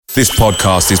This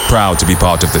podcast is proud to be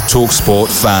part of the TalkSport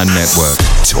Fan Network.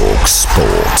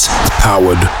 TalkSport.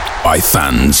 Powered by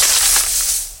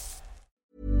fans.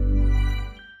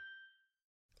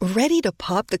 Ready to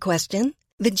pop the question?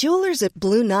 The jewelers at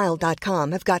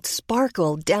BlueNile.com have got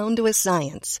sparkle down to a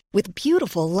science with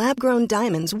beautiful lab-grown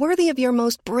diamonds worthy of your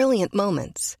most brilliant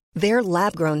moments. Their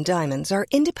lab-grown diamonds are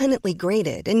independently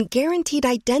graded and guaranteed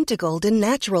identical to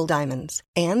natural diamonds.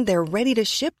 And they're ready to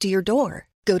ship to your door.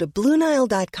 Go to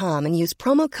BlueNile.com and use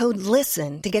promo code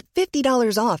LISTEN to get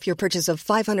 $50 off your purchase of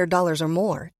 $500 or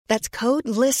more. That's code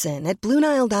LISTEN at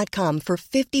BlueNile.com for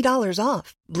 $50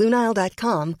 off.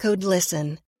 BlueNile.com, code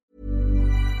LISTEN.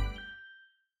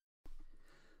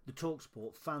 The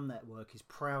TalkSport Fan Network is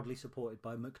proudly supported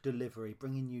by McDelivery,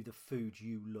 bringing you the food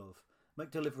you love.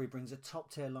 McDelivery brings a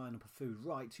top-tier lineup of food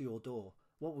right to your door.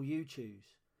 What will you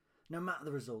choose? No matter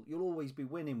the result, you'll always be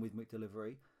winning with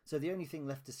McDelivery, so the only thing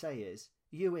left to say is,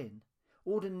 you in.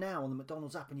 Order now on the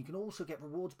McDonald's app and you can also get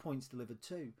rewards points delivered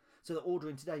too. So that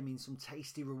ordering today means some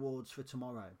tasty rewards for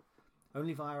tomorrow.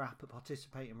 Only via app at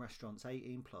participating restaurants.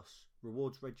 18+.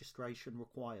 Rewards registration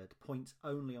required. Points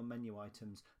only on menu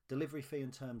items. Delivery fee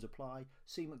and terms apply.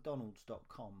 See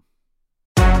mcdonalds.com.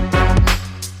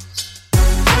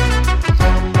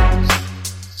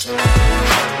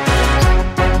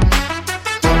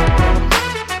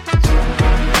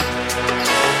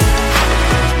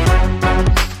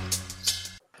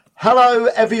 Hello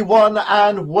everyone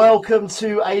and welcome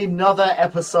to another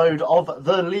episode of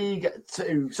the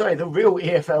the Real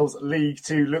EFL's League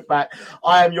 2 Look Back.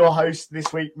 I am your host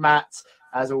this week, Matt.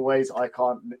 As always, I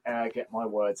can't get my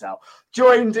words out.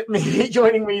 Joining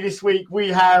me this week, we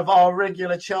have our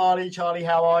regular Charlie. Charlie,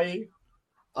 how are you?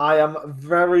 I am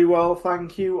very well,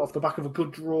 thank you. Off the back of a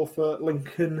good draw for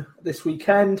Lincoln this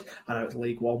weekend. I know it's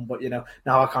League One, but now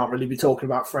I can't really be talking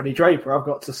about Freddie Draper. I've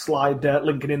got to slide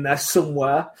Lincoln in there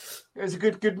somewhere. It was a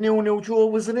good 0-0 draw,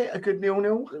 wasn't it? A good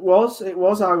 0-0. It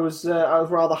was. I was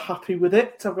rather happy with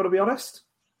it, I've got to be honest.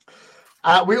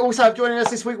 We also have joining us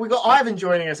this week, we've got Ivan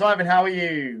joining us. Ivan, how are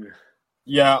you?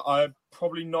 Yeah, I'm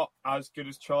probably not as good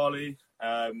as Charlie.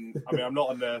 I'm not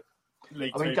on the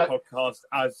League 2 podcast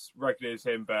as regularly as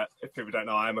him, but if people don't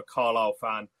know, I am a Carlisle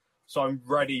fan. So I'm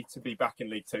ready to be back in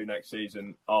League 2 next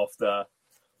season after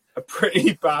a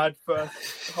pretty bad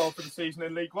first half of the season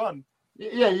in League 1.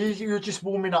 Yeah, you're just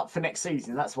warming up for next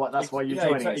season. That's why you're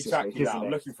joining us. Exactly. I'm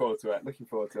looking forward to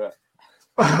it.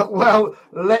 Well,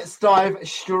 let's dive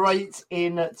straight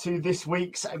into this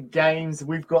week's games.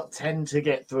 We've got 10 to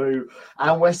get through,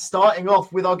 and we're starting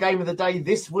off with our game of the day.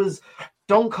 This was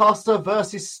Doncaster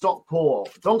versus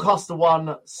Stockport. Doncaster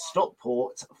 1,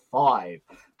 Stockport 5.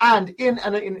 And in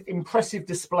an impressive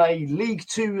display, League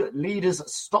 2 leaders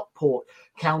Stockport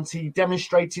County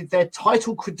demonstrated their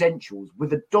title credentials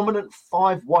with a dominant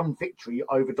 5-1 victory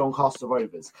over Doncaster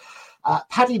Rovers.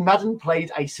 Paddy Madden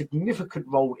played a significant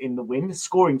role in the win,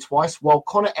 scoring twice, while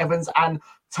Connor Evans and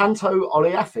Tanto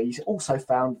Oliafi also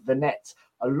found the net,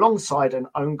 alongside an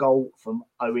own goal from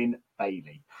Owen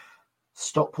Bailey.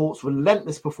 Stockport's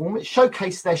relentless performance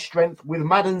showcased their strength, with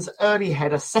Madden's early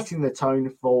header setting the tone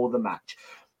for the match.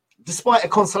 Despite a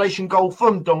consolation goal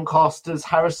from Doncaster's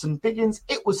Harrison Biggins,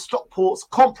 it was Stockport's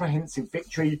comprehensive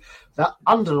victory that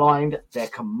underlined their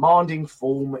commanding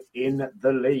form in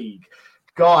the league.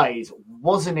 Guys,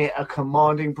 wasn't it a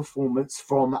commanding performance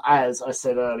from, as I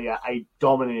said earlier, a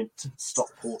dominant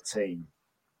Stockport team?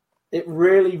 It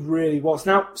really, really was.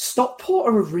 Now,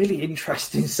 Stockport are a really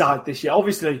interesting side this year.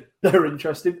 Obviously, they're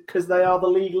interesting because they are the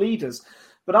league leaders.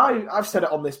 But I've said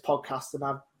it on this podcast, and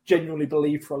I've genuinely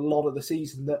believed for a lot of the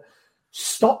season that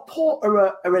Stockport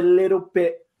are a little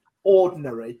bit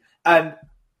ordinary. And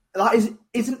that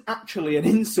isn't actually an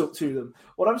insult to them.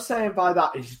 What I'm saying by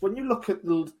that is when you look at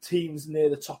the teams near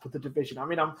the top of the division,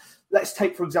 let's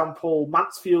take, for example,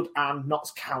 Mansfield and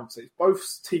Notts County, both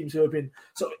teams who have been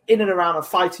sort of in and around and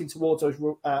fighting towards those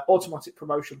automatic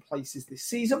promotion places this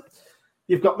season.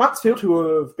 You've got Mansfield,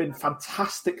 who have been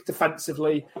fantastic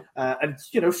defensively and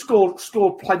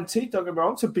scored plenty, don't get me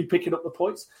wrong, to be picking up the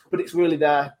points, but it's really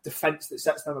their defence that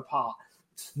sets them apart.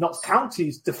 Notts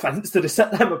County's defence that has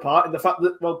set them apart in the fact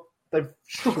that, well, they've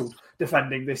struggled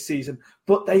defending this season,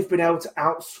 but they've been able to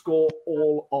outscore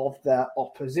all of their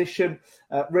opposition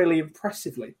really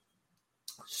impressively.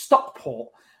 Stockport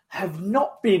have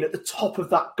not been at the top of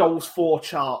that goals for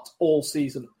chart all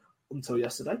season until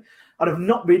yesterday, and have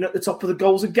not been at the top of the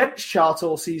goals against chart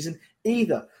all season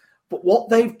either. But what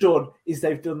they've done is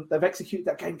they've executed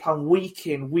that game plan week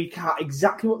in, week out,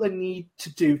 exactly what they need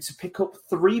to do to pick up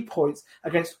 3 points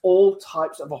against all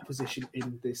types of opposition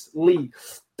in this league.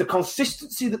 The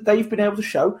consistency that they've been able to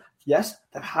show, Yes,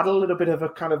 they've had a little bit of a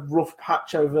kind of rough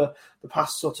patch over the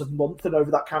past sort of month and over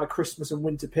that kind of Christmas and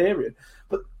winter period.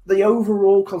 But the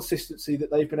overall consistency that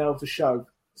they've been able to show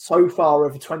so far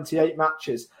over 28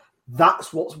 matches,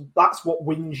 that's what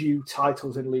wins you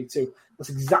titles in League Two. That's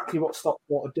exactly what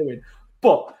Stockport are doing.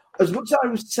 But as much as I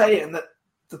was saying that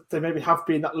they maybe have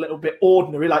been that little bit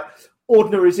ordinary, like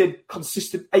ordinary is in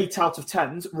consistent 8 out of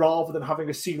 10s rather than having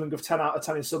a ceiling of 10 out of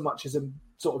 10 in some matches and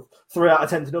sort of 3 out of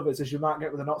 10 in others, as you might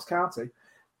get with the Notts County.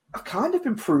 I've kind of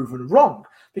been proven wrong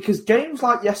because games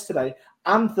like yesterday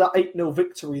and that 8-0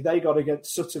 victory they got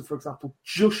against Sutton, for example,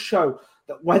 just show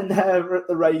that when they're at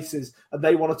the races and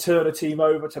they want to turn a team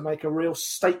over to make a real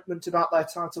statement about their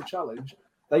title challenge,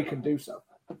 they can do so.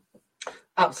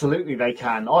 Absolutely, they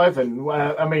can. Ivan,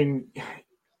 I mean,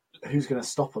 who's going to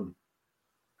stop them?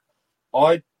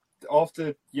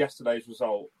 After yesterday's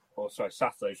result,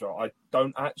 Saturday's result, I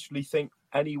don't actually think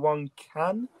anyone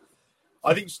can.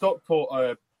 I think Stockport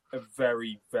are a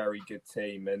very, very good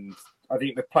team. And I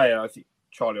think the player, I think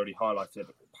Charlie already highlighted,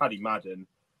 Paddy Madden,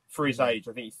 for his age,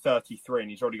 I think he's 33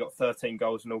 and he's already got 13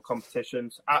 goals in all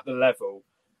competitions. At the level,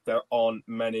 there aren't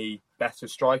many better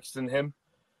strikers than him.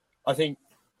 I think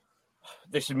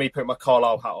this is me putting my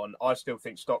Carlisle hat on. I still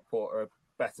think Stockport are a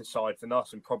better side than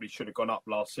us and probably should have gone up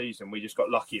last season. We just got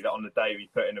lucky that on the day we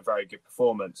put in a very good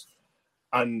performance.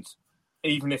 And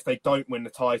even if they don't win the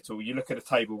title, you look at the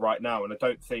table right now and I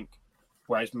don't think,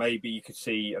 whereas maybe you could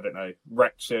see, I don't know,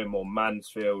 Wrexham or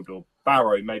Mansfield or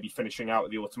Barrow maybe finishing out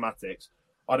with the automatics,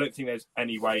 I don't think there's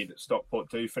any way that Stockport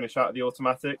do finish out of the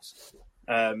automatics.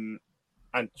 And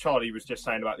Charlie was just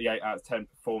saying about the 8 out of 10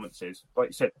 performances. Like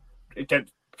you said, again,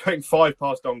 putting 5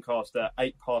 past Doncaster,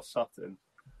 8 past Sutton,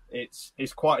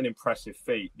 it's quite an impressive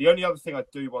feat. The only other thing I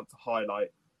do want to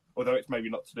highlight, although it's maybe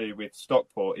not to do with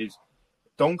Stockport, is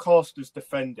Doncaster's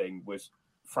defending was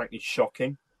frankly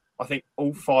shocking. I think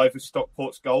all 5 of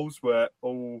Stockport's goals were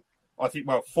all,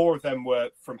 4 of them were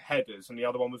from headers and the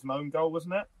other one was an own goal,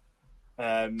 wasn't it?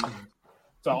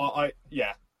 So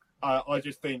I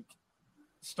just think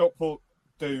Stockport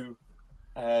do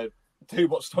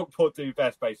what Stockport do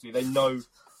best. Basically, they know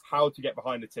how to get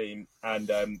behind the team and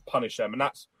punish them, and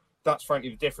that's frankly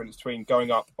the difference between going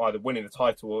up either winning the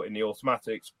title in the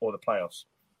automatics or the playoffs.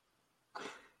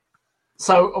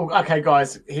 So, okay,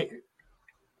 guys,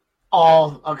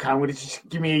 I'm going to just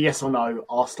give me a yes or no.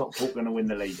 Are Stockport going to win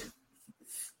the league?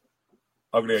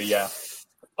 I'm going to go yeah.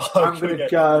 I'm going to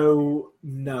go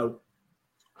no.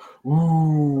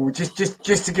 Ooh, just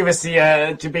to give us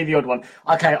to be the odd one.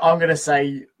 Okay, I'm going to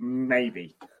say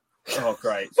maybe. Oh,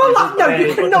 great! Well,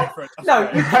 you cannot. No,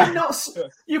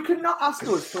 you cannot ask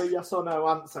us for a yes or no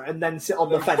answer and then sit on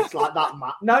the fence like that,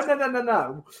 Matt.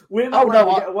 No. We're not going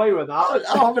to get away with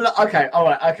that. Okay,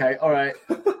 all right.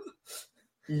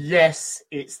 Yes,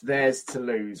 it's theirs to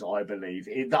lose. I believe.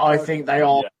 I think they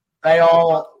are.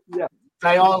 Yeah.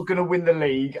 They are going to win the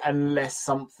league unless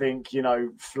something,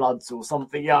 floods or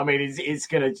something. Yeah, I mean,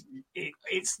 it's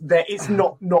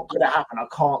not going to happen. I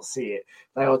can't see it.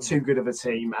 They are too good of a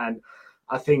team, and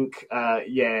I think,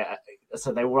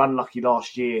 so they were unlucky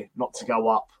last year not to go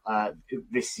up.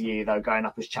 This year, though, going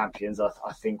up as champions, I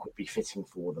think would be fitting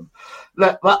for them.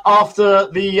 Look, but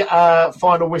after the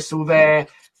final whistle there,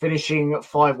 finishing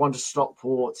 5-1 to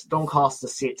Stockport, Doncaster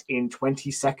sit in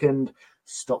 22nd.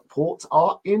 Stockport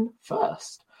are in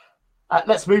first.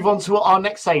 Let's move on to our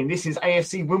next game. This is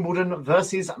AFC Wimbledon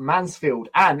versus Mansfield.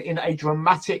 And in a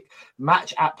dramatic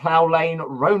match at Plough Lane,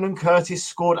 Ronan Curtis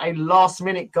scored a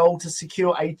last-minute goal to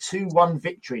secure a 2-1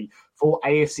 victory for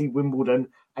AFC Wimbledon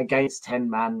against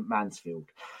 10-man Mansfield.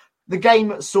 The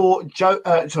game saw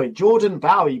Jordan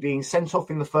Bowie being sent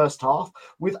off in the first half,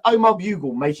 with Omar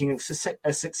Bugle making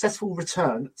a successful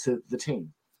return to the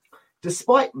team.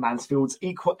 Despite Mansfield's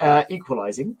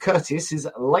equalising, Curtis's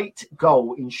late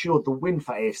goal ensured the win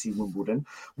for AFC Wimbledon,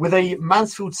 with a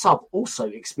Mansfield sub also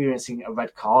experiencing a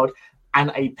red card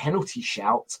and a penalty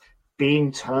shout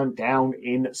being turned down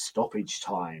in stoppage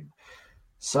time.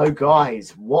 So,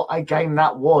 guys, what a game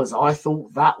that was. I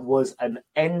thought that was an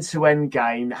end-to-end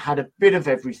game, had a bit of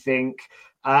everything.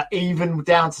 Even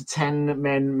down to 10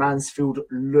 men, Mansfield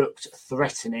looked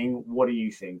threatening. What do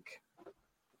you think?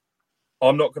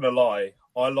 I'm not going to lie.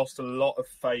 I lost a lot of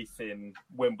faith in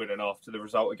Wimbledon after the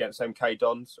result against MK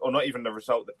Dons, or not even the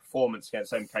result, the performance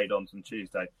against MK Dons on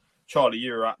Tuesday. Charlie,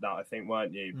 you were at that, I think,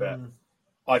 weren't you? But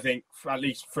I think, at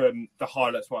least from the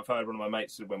highlights, what I've heard, one of my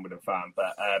mates is a Wimbledon fan,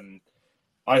 but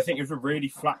I think it was a really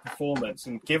flat performance.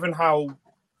 And given how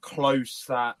close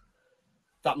that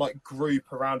like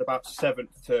group around about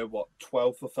 7th to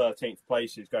 12th or 13th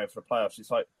place is going for the playoffs, it's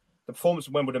like the performance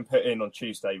Wimbledon put in on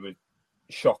Tuesday was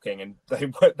shocking, and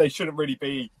they shouldn't really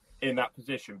be in that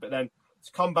position. But then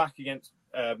to come back against,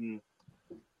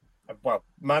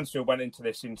 Mansfield went into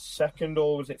this in second,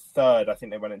 or was it third? I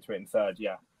think they went into it in third,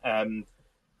 yeah. And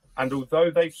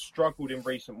although they've struggled in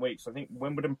recent weeks, I think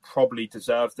Wimbledon probably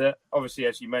deserved it. Obviously,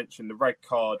 as you mentioned, the red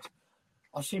card,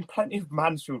 I've seen plenty of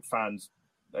Mansfield fans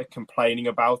complaining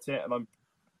about it, and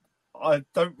I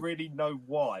don't really know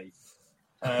why.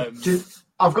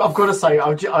 I've got to say,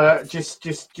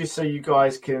 just so you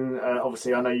guys can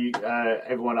obviously, I know you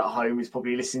everyone at home is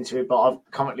probably listening to it, but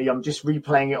I'm just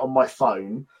replaying it on my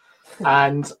phone,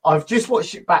 and I've just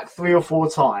watched it back 3 or 4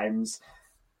 times.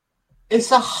 It's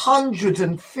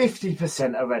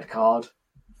 150% a red card.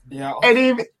 Yeah,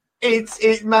 and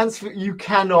Mansfield, you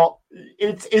cannot.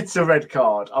 It's a red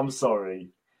card. I'm sorry.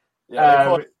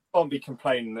 Yeah, they can't be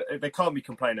complaining. They can't be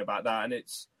complaining about that, and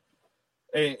it's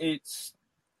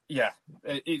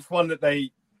one that they're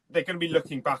going to be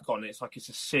looking back on. It's like it's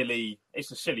a silly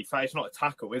foul. It's not a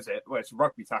tackle, is it? Well, it's a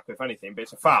rugby tackle, if anything, but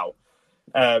it's a foul,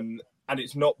 and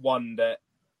it's not one that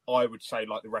I would say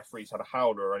like the referees had a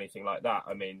howler or anything like that.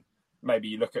 I mean, maybe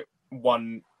you look at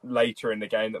one later in the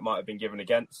game that might have been given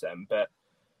against them, but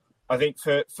I think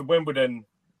for Wimbledon,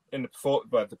 the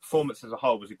performance as a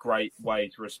whole was a great way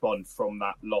to respond from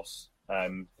that loss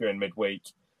during midweek.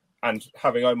 And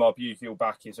having Omar Bufil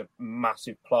back is a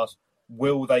massive plus.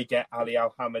 Will they get Ali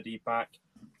Al-Hamadi back?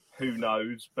 Who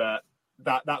knows? But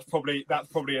that's probably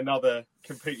another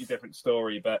completely different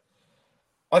story. But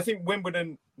I think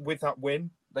Wimbledon, with that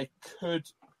win, they could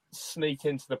sneak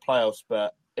into the playoffs.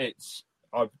 But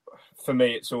for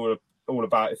me, it's all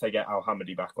about if they get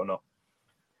Al-Hamadi back or not.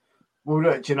 Well,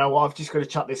 look, do you know what? I've just got to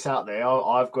chuck this out there.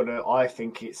 I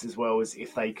think it's as well as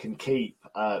if they can keep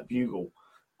Bugle.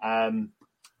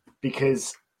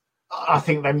 Because I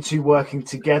think them two working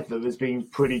together has been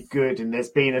pretty good, and there's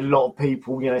been a lot of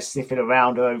people, sniffing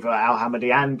around over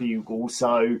Al-Hamadi and Bugle.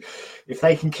 So if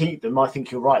they can keep them, I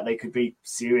think you're right. They could be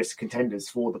serious contenders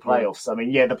for the playoffs. I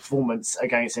mean, the performance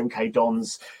against MK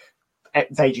Dons,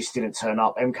 they just didn't turn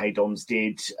up. MK Dons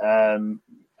did.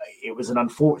 It was an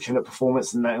unfortunate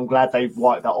performance, and I'm glad they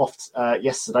wiped that off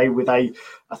yesterday with a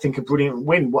brilliant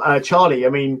win. Charlie, I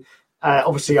mean,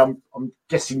 obviously, I'm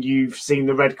guessing you've seen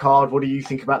the red card. What do you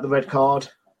think about the red card?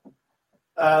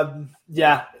 It's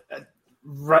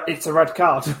a red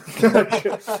card. I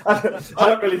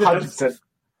don't really think.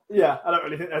 I don't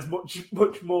really think there's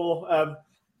much more.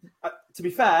 To be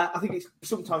fair, I think it's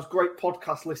sometimes great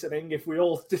podcast listening if we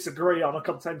all disagree on a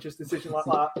contentious decision like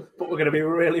that. But we're going to be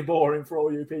really boring for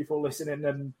all you people listening,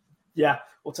 and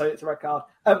we'll tell you it's a red card.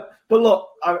 But look,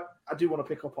 I do want to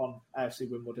pick up on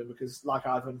AFC Wimbledon because, like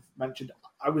Ivan mentioned,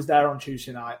 I was there on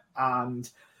Tuesday night and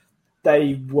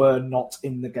they were not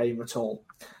in the game at all.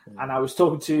 And I was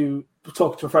talking to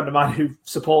a friend of mine who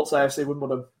supports AFC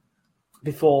Wimbledon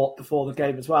before the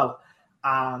game as well,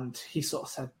 and he sort of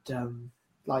said,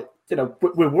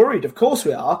 we're worried. Of course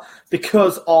we are,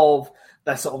 because of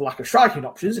their sort of lack of striking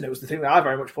options, and it was the thing that I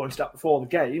very much pointed out before the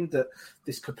game that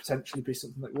this could potentially be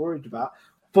something that we're worried about.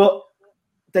 But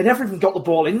they never even got the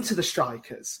ball into the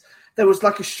strikers. There was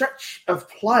like a stretch of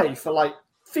play for like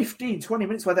 15, 20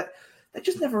 minutes where they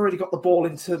just never really got the ball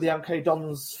into the MK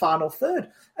Dons final third.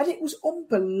 And it was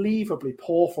unbelievably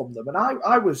poor from them. And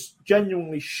I was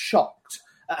genuinely shocked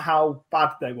at how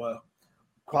bad they were,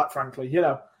 quite frankly,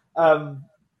 and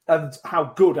how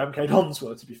good MK Dons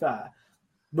were, to be fair.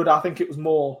 But I think it was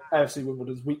more AFC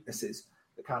Wimbledon's weaknesses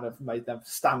that kind of made them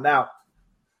stand out.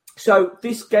 So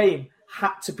this game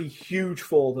had to be huge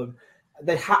for them.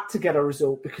 They had to get a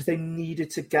result because they needed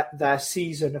to get their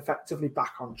season effectively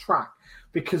back on track.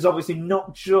 Because obviously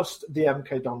not just the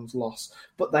MK Dons lost,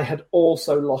 but they had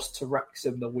also lost to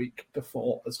Wrexham the week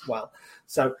before as well.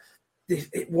 So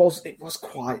it was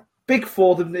quite big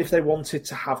for them if they wanted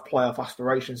to have playoff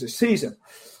aspirations this season.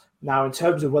 Now, in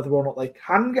terms of whether or not they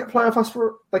can get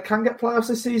playoffs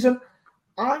this season,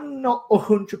 I'm not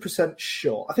 100%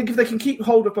 sure. I think if they can keep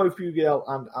hold of both Bugiel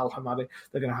and Al-Hamadi,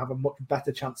 they're going to have a much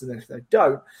better chance than if they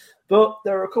don't. But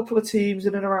there are a couple of teams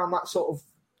in and around that sort of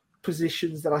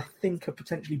positions that I think are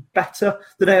potentially better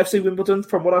than AFC Wimbledon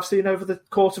from what I've seen over the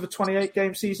course of a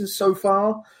 28-game season so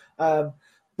far.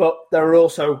 But there are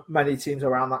also many teams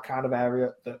around that kind of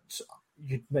area that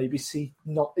you'd maybe see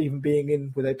not even being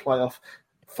in with a playoff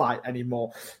fight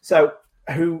anymore. So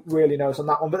who really knows on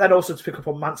that one? But then also to pick up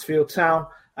on Mansfield Town,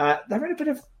 they're in a bit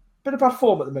of bad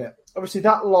form at the minute. Obviously,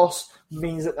 that loss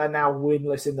means that they're now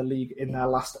winless in the league in their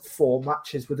last 4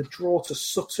 matches, with a draw to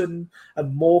Sutton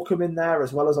and Morecambe in there,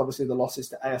 as well as obviously the losses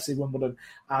to AFC Wimbledon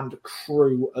and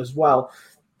Crewe as well.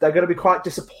 They're going to be quite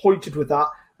disappointed with that.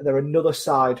 and they're another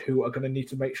side who are going to need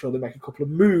to make sure they make a couple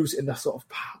of moves in the sort of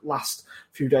last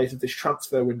few days of this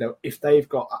transfer window if they've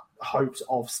got hopes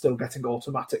of still getting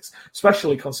automatics,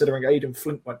 especially considering Aidan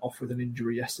Flint went off with an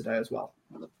injury yesterday as well.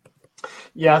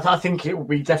 Yeah, I think it will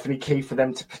be definitely key for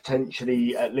them to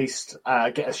potentially at least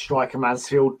get a striker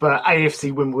Mansfield. But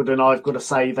AFC Wimbledon, I've got to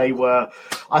say,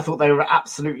 I thought they were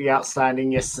absolutely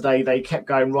outstanding yesterday. They kept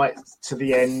going right to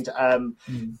the end.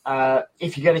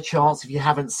 If you get a chance, if you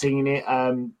haven't seen it,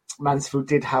 Mansfield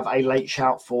did have a late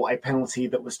shout for a penalty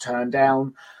that was turned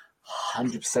down.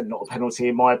 100% not a penalty,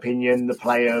 in my opinion. The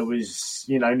player was,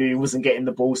 knew he wasn't getting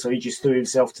the ball, so he just threw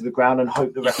himself to the ground and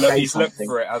hoped the ref gave something. He's looked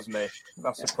for it, hasn't he?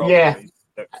 That's the problem. Yeah. He's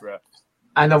looked for it.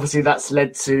 And obviously that's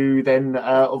led to then,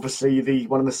 obviously,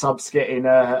 one of the subs getting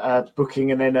a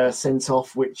booking and then a sent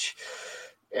off, which,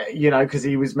 because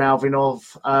he was mouthing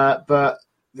off. But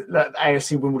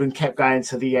AFC Wimbledon kept going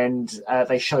to the end.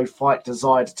 They showed fight,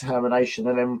 desire, determination.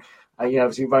 And then,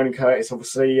 obviously, Ronan Curtis,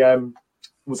 obviously,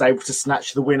 was able to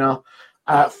snatch the winner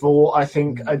for, I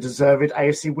think, a deserved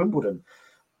AFC Wimbledon.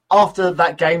 After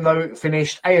that game, though,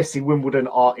 finished, AFC Wimbledon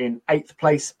are in 8th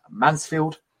place.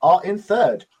 Mansfield are in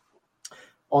 3rd.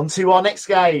 On to our next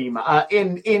game.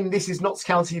 This is Notts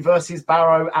County versus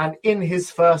Barrow, and in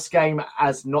his first game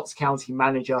as Notts County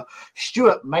manager,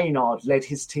 Stuart Maynard led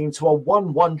his team to a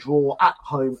 1-1 draw at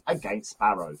home against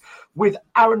Barrow, with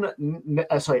Aaron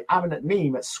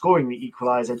Neem scoring the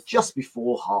equaliser just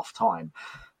before half-time.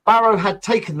 Barrow had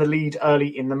taken the lead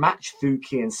early in the match through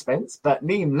Cian Spence, but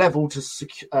Neem levelled to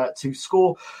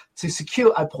secure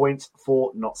a point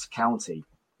for Notts County.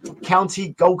 County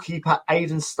goalkeeper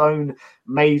Aidan Stone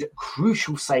made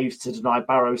crucial saves to deny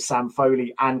Barrow Sam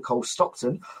Foley and Cole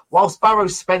Stockton, whilst Barrow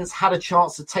Spence had a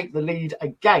chance to take the lead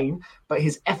again, but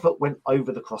his effort went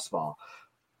over the crossbar.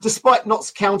 Despite Notts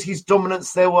County's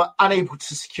dominance, they were unable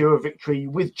to secure a victory,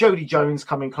 with Jody Jones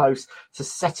coming close to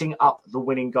setting up the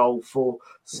winning goal for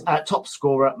top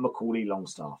scorer Macaulay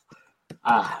Longstaff.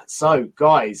 So,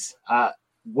 guys,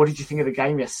 what did you think of the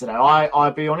game yesterday?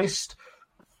 I'll be honest,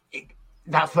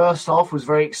 that first half was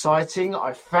very exciting.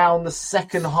 I found the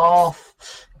second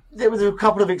half, there was a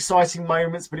couple of exciting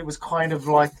moments, but it was kind of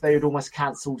like they had almost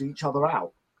cancelled each other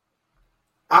out.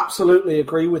 Absolutely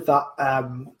agree with that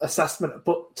assessment,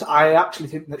 but I actually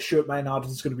think that Stuart Maynard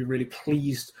is going to be really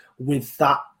pleased with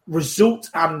that result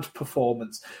and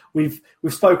performance. We've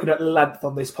spoken at length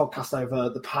on this podcast over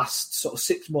the past sort of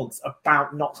 6 months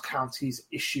about Notts County's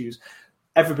issues.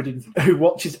 Everybody who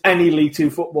watches any League Two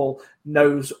football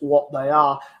knows what they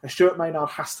are. And Stuart Maynard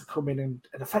has to come in and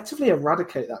effectively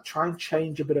eradicate that, try and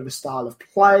change a bit of a style of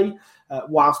play,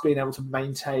 whilst being able to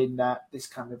maintain this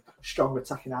kind of strong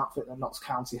attacking outfit that Notts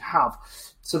County have.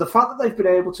 So the fact that they've been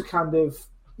able to kind of,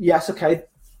 yes, okay,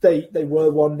 they were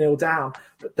 1-0 down,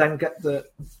 but then get the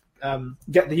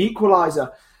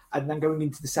equaliser, and then going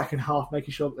into the second half,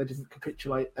 making sure that they didn't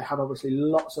capitulate. They had obviously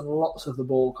lots and lots of the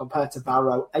ball compared to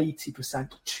Barrow, 80%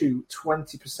 to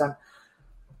 20%.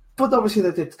 But obviously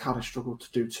they did kind of struggle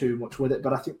to do too much with it.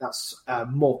 But I think that's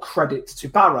more credit to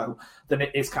Barrow than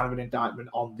it is kind of an indictment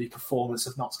on the performance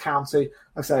of Notts County.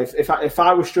 Like I say, if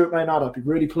I was Stuart Maynard, I'd be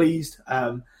really pleased.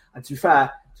 And to be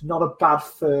fair, it's not a bad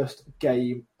first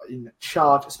game in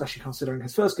charge, especially considering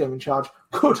his first game in charge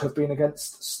could have been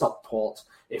against Stockport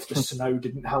if the snow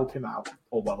didn't help him out,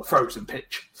 or a frozen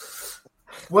pitch.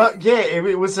 Well, yeah,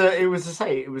 it was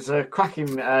a cracking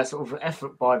sort of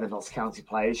effort by the Notts County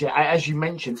players. Yeah, as you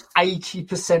mentioned,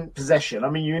 80% possession. I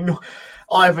mean,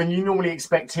 Ivan, you normally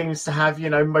expect teams to have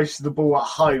most of the ball at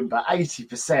home, but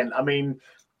 80%. I mean,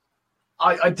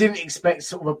 I didn't expect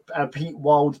sort of a Pete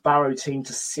Wild Barrow team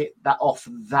to sit that off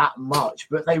that much,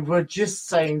 but they were just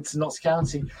saying to Notts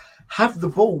County, have the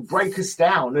ball, break us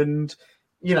down, and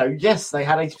yes, they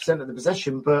had 80% of the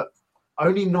possession, but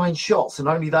only 9 shots and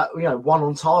only that, one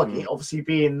on target, obviously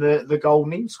being the goal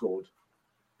Neem scored.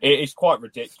 It's quite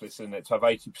ridiculous, isn't it, to have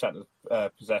 80%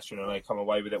 of possession and they come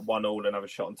away with it 1-1 and have a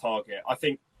shot on target. I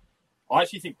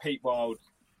actually think Pete Wild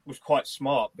was quite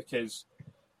smart, because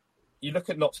you look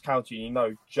at Notts County and you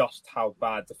know just how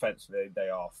bad defensively they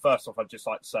are. First off, I'd just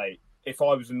like to say, if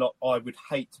I was I would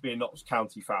hate to be a Notts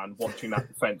County fan watching that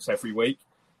defence every week.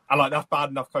 And that's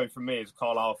bad enough coming from me as a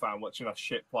Carlisle fan watching us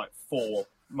ship 4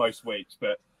 most weeks.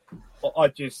 But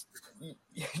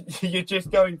you're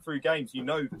just going through games. You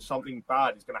know that something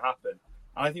bad is going to happen.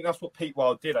 And I think that's what Pete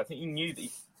Wild did. I think he knew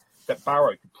that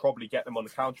Barrow could probably get them on the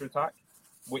counter-attack,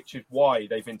 which is why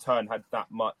they've in turn had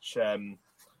that much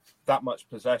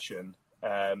possession.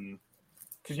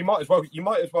 Because you might as well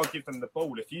give them the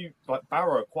ball. If you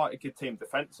Barrow are quite a good team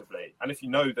defensively, and if you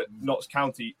know that Notts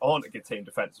County aren't a good team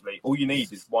defensively, all you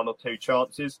need is 1 or 2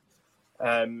 chances.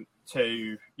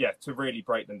 to really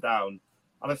break them down.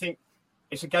 And I think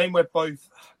it's a game where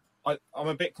I'm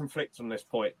a bit conflicted on this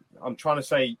point. I'm trying to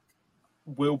say,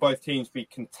 will both teams be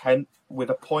content with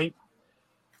a point?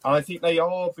 And I think they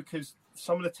are, because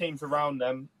some of the teams around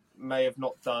them may have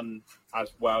not done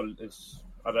as well as,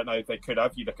 I don't know, they could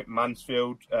have. You look at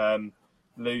Mansfield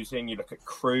losing, you look at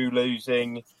Crewe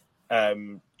losing,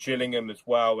 Gillingham as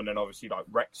well, and then obviously like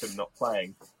Wrexham not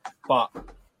playing. But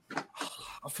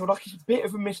I feel like it's a bit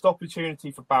of a missed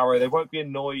opportunity for Barrow. They won't be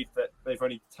annoyed that they've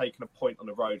only taken a point on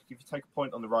the road. If you take a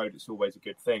point on the road, it's always a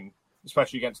good thing,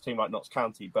 especially against a team like Notts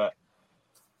County. But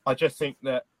I just think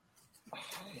that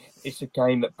it's a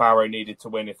game that Barrow needed to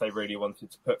win if they really wanted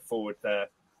to put forward their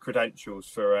credentials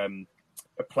for a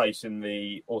place in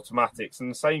the automatics.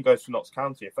 And the same goes for Notts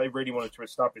County. If they really wanted to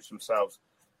establish themselves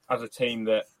as a team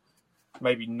that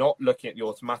maybe not looking at the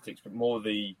automatics, but more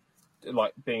the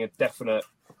like being a definite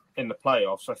in the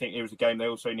playoffs, I think it was a game they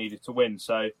also needed to win.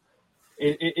 So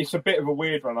it's a bit of a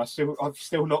weird one. I've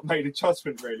still not made a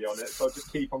judgment really on it, so I'll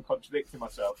just keep on contradicting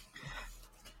myself.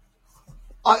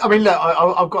 I mean, look,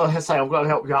 I've got to say, I've got to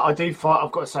help you out.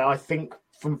 I've got to say, I think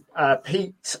from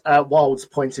Pete Wild's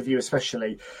point of view,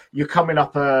 especially, you're coming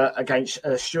up against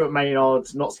Stuart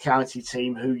Maynard's Notts County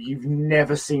team, who you've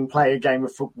never seen play a game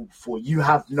of football before. You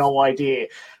have no idea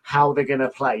how they're going to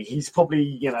play. He's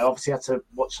probably, obviously had to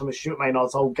watch some of Stuart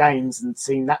Maynard's old games and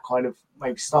seen that kind of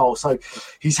maybe style. So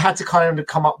he's had to kind of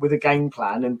come up with a game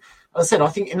plan. And as I said, I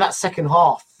think in that second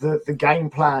half, the game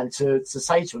plan to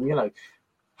say to him,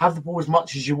 have the ball as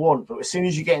much as you want, but as soon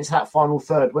as you get into that final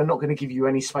third, we're not going to give you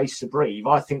any space to breathe,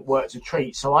 I think worked a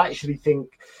treat. So I actually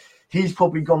think he's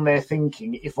probably gone there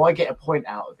thinking, if I get a point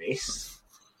out of this,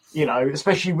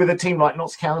 especially with a team like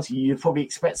Notts County, you'd probably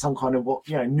expect some kind of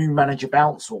new manager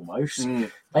bounce almost.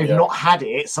 They've not had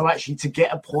it. So actually to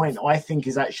get a point, I think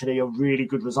is actually a really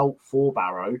good result for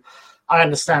Barrow. I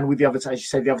understand with the other, as you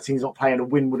said, the other team's not playing, a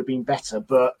win would have been better,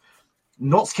 but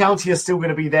Notts County are still going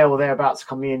to be there or thereabouts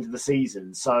come the end of the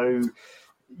season. So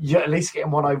you're at least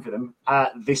getting one over them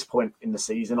at this point in the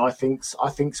season, I think's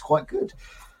quite good.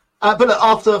 But look,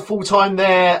 after full time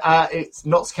there, it's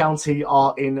Notts County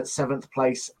are in 7th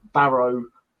place. Barrow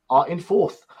are in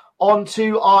 4th. On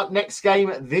to our next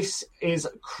game. This is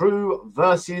Crewe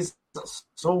versus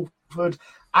Salford.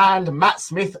 And Matt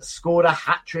Smith scored a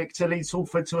hat-trick to lead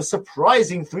Salford to a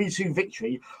surprising 3-2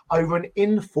 victory over an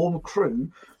in-form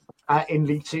Crewe in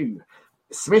League Two.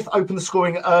 Smith opened the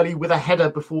scoring early with a header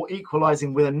before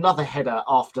equalising with another header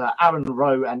after Aaron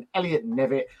Rowe and Elliot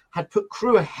Nevitt had put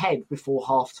Crewe ahead before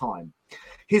half-time.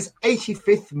 His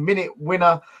 85th minute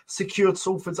winner secured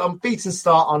Salford's unbeaten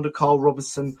start under Carl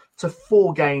Robinson to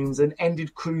 4 games and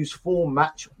ended Crewe's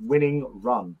 4-match winning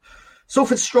run.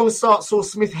 Salford's strong start saw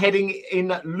Smith heading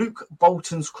in Luke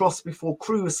Bolton's cross before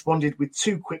Crewe responded with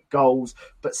 2 quick goals,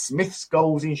 but Smith's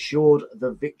goals ensured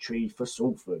the victory for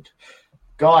Salford.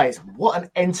 Guys, what an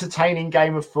entertaining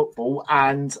game of football,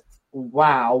 and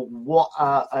wow, what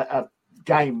a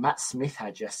game Matt Smith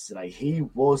had yesterday. He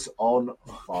was on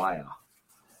fire.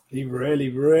 He really,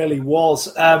 really was.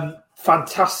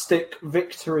 Fantastic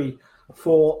victory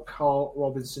for Carl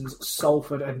Robinson's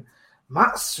Salford, and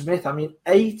Matt Smith,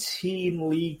 18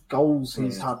 league goals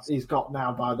he's got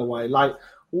now, by the way. Like,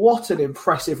 what an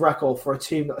impressive record for a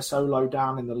team that are so low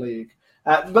down in the league.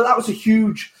 But that was a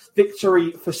huge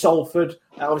victory for Salford,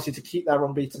 obviously to keep their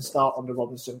unbeaten start under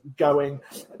Robinson going.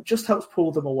 It just helps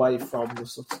pull them away from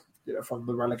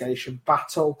the relegation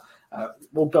battle.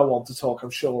 We'll go on to talk, I'm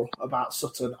sure, about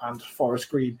Sutton and Forest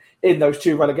Green in those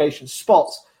 2 relegation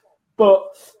spots.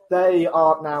 But they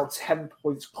are now 10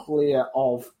 points clear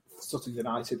of Sutton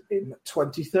United in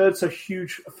 23rd, so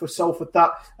huge for Salford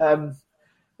that.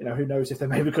 Who knows if they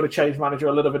maybe could have changed manager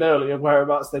a little bit earlier,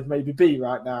 whereabouts they'd maybe be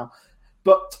right now.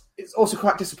 But it's also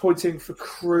quite disappointing for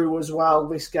Crewe as well,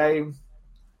 this game.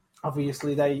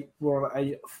 Obviously, they were on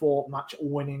a 4-match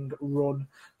winning run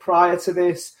prior to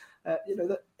this.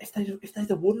 If they'd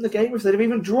have won the game, if they'd have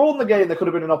even drawn the game, there could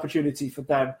have been an opportunity for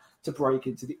them to break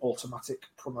into the automatic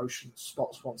promotion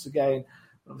spots once again.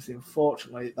 Obviously,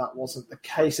 unfortunately, that wasn't the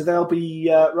case. So they'll be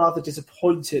rather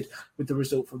disappointed with the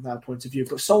result from their point of view.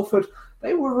 But Salford,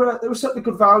 they were certainly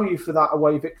good value for that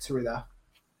away victory there.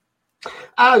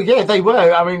 Oh, yeah, they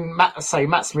were.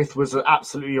 Matt Smith was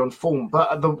absolutely on form.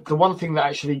 But the one thing that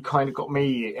actually kind of got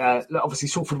me, obviously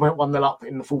Salford went 1-0 up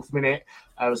in the 4th minute.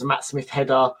 It was a Matt Smith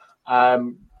header.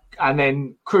 And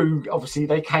then Crewe, obviously,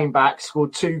 they came back,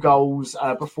 scored 2 goals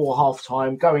before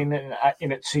half-time, going in at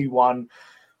 2-1.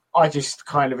 I just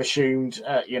kind of assumed,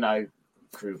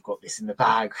 Crewe have got this in the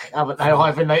bag, haven't they,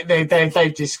 Ivan?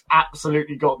 They've just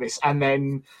absolutely got this. And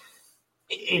then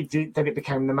then it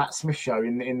became the Matt Smith show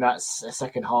in that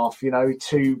second half.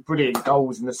 2 brilliant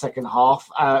goals in the second half.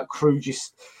 Crewe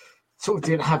just sort of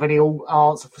didn't have any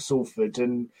answer for Salford.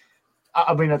 And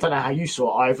I mean, I don't know how you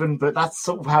saw it, Ivan, but that's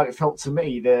sort of how it felt to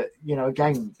me that,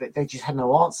 again, they just had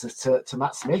no answer to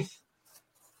Matt Smith.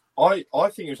 I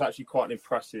think it was actually quite an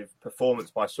impressive performance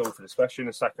by Salford, especially in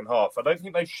the second half. I don't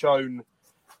think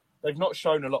they've not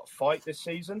shown a lot of fight this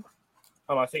season.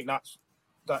 And I think that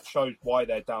shows why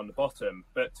they're down the bottom.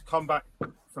 But to come back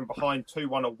from behind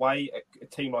 2-1 away at a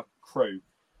team like Crewe,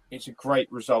 it's a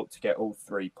great result to get all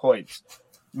 3 points.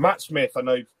 Matt Smith, I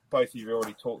know both of you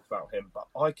already talked about him, but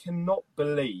I cannot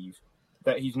believe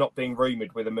that he's not being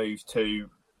rumoured with a move to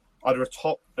either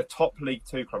a top League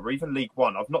 2 club or even League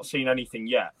 1. I've not seen anything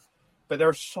yet. But there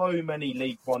are so many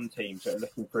League 1 teams that are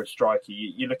looking for a striker.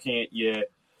 You're looking at your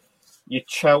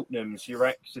Cheltenhams, your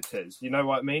Exeters, you know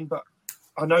what I mean? But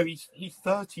I know he's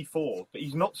 34, but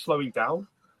he's not slowing down.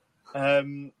 I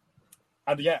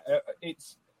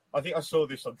think I saw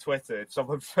this on Twitter.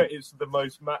 Someone said it's the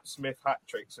most Matt Smith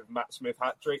hat-tricks of Matt Smith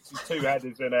hat-tricks. He's 2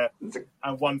 headers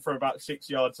and one for about 6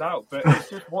 yards out. But it's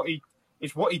just what he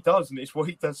does, and it's what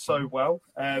he does so well.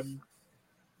 And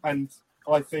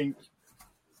I think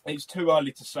it's too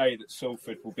early to say that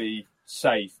Salford will be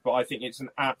safe, but I think it's an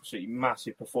absolutely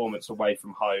massive performance away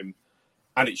from home.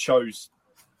 And it shows,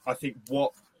 I think,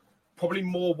 what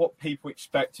people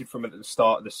expected from it at the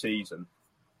start of the season.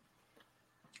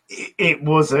 It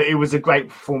was a great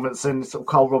performance, and sort of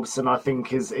Carl Robson, I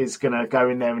think, is going to go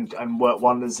in there and work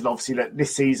wonders. And obviously,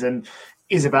 this season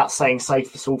is about staying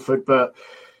safe for Salford, but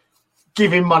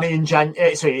give him money in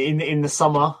the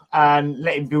summer and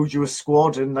let him build you a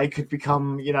squad, and they could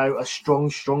become, a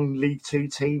strong League 2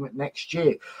 team next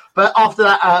year. But after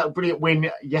that brilliant win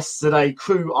yesterday,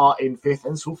 Crewe are in 5th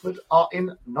and Salford are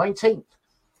in 19th.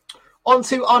 On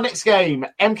to our next game,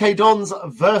 MK Dons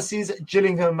versus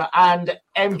Gillingham, and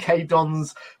MK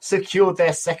Dons secured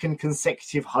their 2nd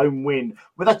consecutive home win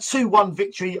with a 2-1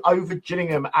 victory over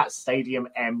Gillingham at Stadium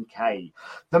MK.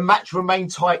 The match remained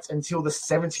tight until the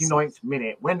 79th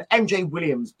minute when MJ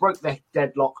Williams broke their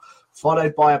deadlock,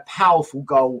 followed by a powerful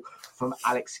goal from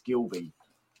Alex Gilby.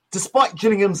 Despite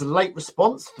Gillingham's late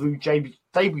response through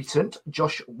debutant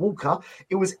Josh Walker,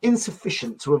 it was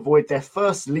insufficient to avoid their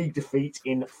first league defeat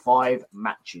in 5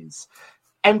 matches.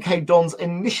 MK Dons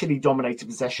initially dominated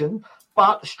possession,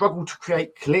 but struggled to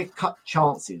create clear-cut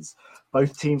chances.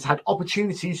 Both teams had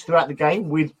opportunities throughout the game,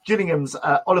 with Gillingham's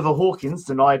Oliver Hawkins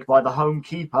denied by the home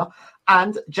keeper,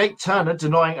 and Jake Turner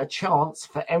denying a chance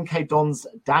for MK Dons'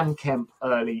 Dan Kemp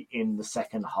early in the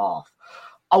second half.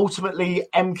 Ultimately,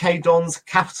 MK Dons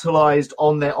capitalised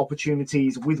on their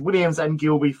opportunities, with Williams and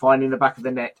Gilby finding the back of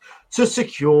the net to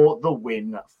secure the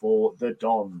win for the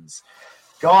Dons.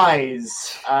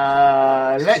 Guys,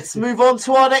 let's move on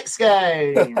to our next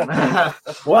game.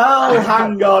 Well,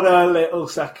 hang on a little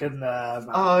second there,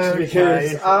 Matt,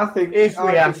 because I think it's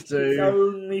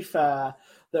only fair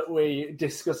that we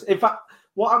discuss. In fact,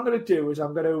 what I'm going to do is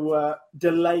I'm going to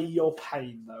delay your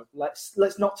pain, though.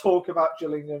 Let's not talk about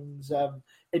Gillingham's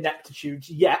ineptitudes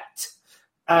yet,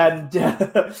 and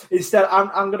instead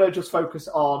I'm going to just focus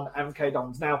on MK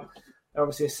Dons. Now,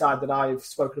 obviously, a side that I've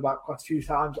spoken about quite a few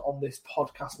times on this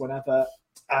podcast whenever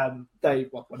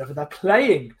they're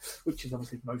playing, which is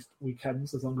obviously most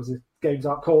weekends, as long as the games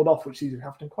aren't called off, which seems to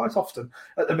happen quite often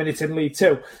at the minute in League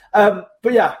 2.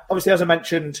 But yeah, obviously, as I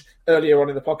mentioned earlier on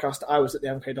in the podcast, I was at the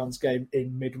MK Dons game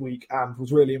in midweek and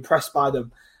was really impressed by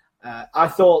them. I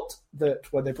thought that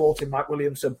when they brought in Mike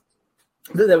Williamson,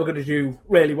 that they were going to do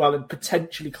really well and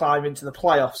potentially climb into the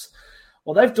playoffs.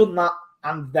 Well, they've done that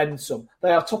and then some. They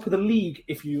are top of the league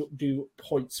if you do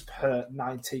points per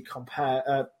 90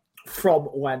 from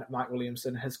when Mike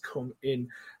Williamson has come in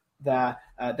there.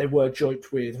 They were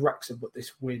joint with Wrexham, but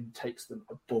this win takes them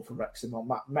above Wrexham on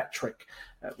that metric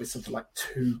with something like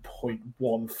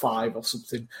 2.15 or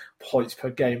something points per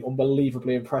game.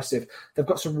 Unbelievably impressive. They've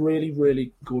got some really,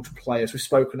 really good players. We've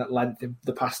spoken at length in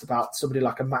the past about somebody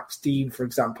like a Max Dean, for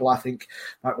example. I think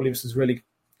Mike Williamson's really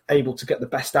able to get the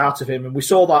best out of him, and we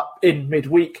saw that in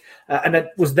midweek, and it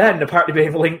was then apparently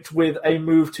being linked with a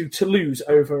move to Toulouse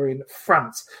over in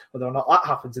France. Whether or not that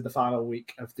happens in the final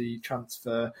week of the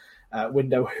transfer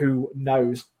window, who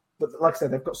knows? But like I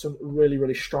said, they've got some really,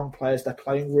 really strong players. They're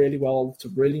playing really well. It's a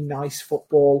really nice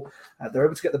football. They're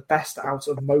able to get the best out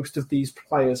of most of these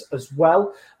players as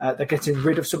well. They're getting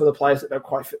rid of some of the players that don't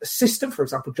quite fit the system. For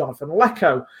example, Jonathan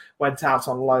Lecco went out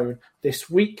on loan this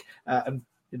week, and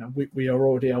we are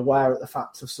already aware of the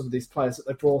facts of some of these players that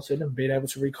they brought in, and being able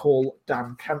to recall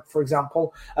Dan Kemp, for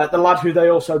example. The lad who they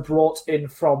also brought in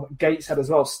from Gateshead as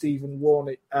well, Stephen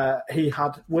Warne, he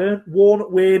had Wayne,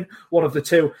 one of the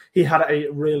two. He had a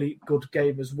really good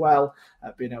game as well,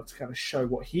 being able to kind of show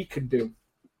what he can do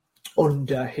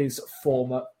under his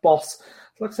former boss.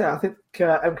 Like I say, I think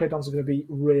MK Dons are going to be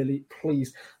really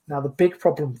pleased. Now, the big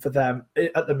problem for them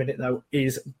at the minute, though,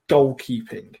 is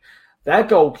goalkeeping. Their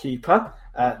goalkeeper,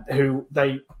 I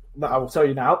will tell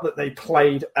you now, that they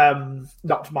played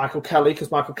not Michael Kelly,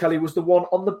 because Michael Kelly was the one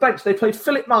on the bench. They played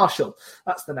Philip Marshall.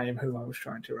 That's the name who I was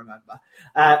trying to remember.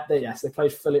 They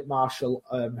played Philip Marshall,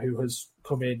 who has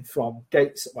come in from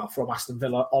Aston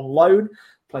Villa on loan.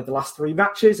 Played the last 3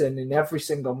 matches, and in every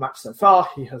single match so far,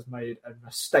 he has made a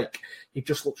mistake. He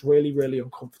just looks really, really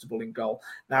uncomfortable in goal.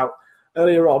 Now,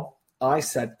 earlier on, I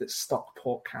said that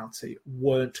Stockport County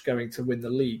weren't going to win the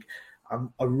league.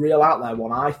 I'm a real out there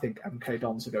one. I think MK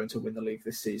Dons are going to win the league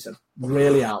this season.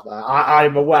 Really out there.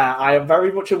 I'm aware. I am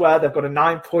very much aware they've got a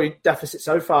 9-point deficit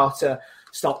so far to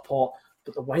Stockport.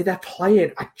 But the way they're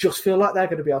playing, I just feel like they're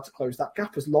going to be able to close that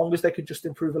gap as long as they can just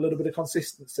improve a little bit of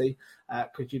consistency.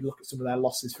 Because you look at some of their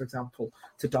losses, for example,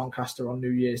 to Doncaster on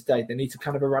New Year's Day. They need to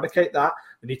kind of eradicate that.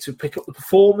 They need to pick up the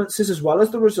performances as well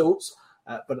as the results.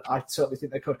 But I certainly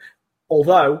think they could.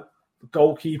 Although the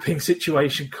goalkeeping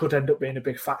situation could end up being a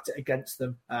big factor against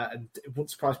them. And it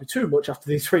wouldn't surprise me too much after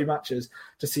these 3 matches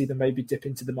to see them maybe dip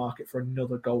into the market for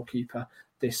another goalkeeper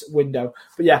this window.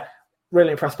 But yeah,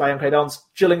 really impressed by MK Dons.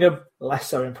 Gillingham, less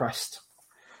so impressed.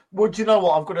 Well, do you know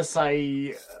what? I've got to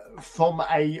say, from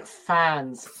a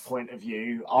fan's point of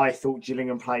view, I thought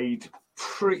Gillingham played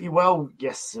pretty well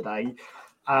yesterday.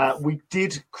 We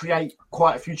did create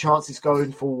quite a few chances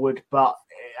going forward, but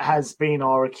it has been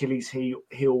our Achilles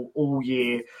heel all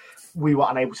year. We were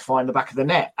unable to find the back of the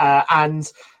net. And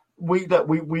we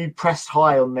pressed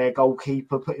high on their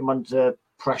goalkeeper, put him under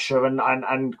pressure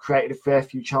and created a fair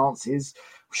few chances.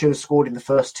 Should have scored in the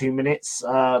first 2 minutes,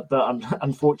 but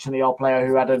unfortunately our player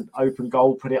who had an open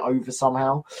goal put it over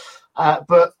somehow.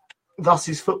 But thus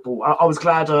is football. I was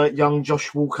glad young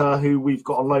Josh Walker, who we've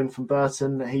got on loan from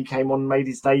Burton, he came on, made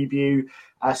his debut,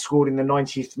 scored in the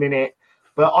 90th minute.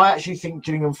 But I actually think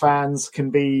Gillingham fans can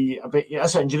be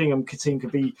Gillingham team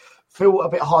could feel a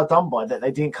bit hard done by that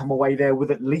they didn't come away there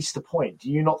with at least a point. Do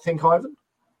you not think, Ivan?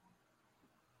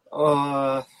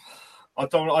 I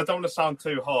don't want to sound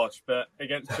too harsh, but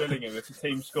against Gillingham, if a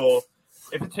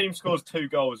team scores 2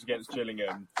 goals against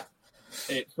Gillingham,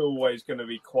 it's always going to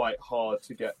be quite hard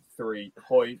to get 3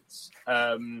 points.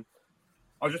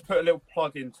 I'll just put a little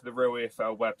plug into the Real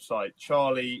EFL website.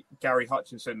 Charlie, Gary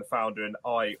Hutchinson, the founder, and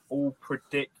I all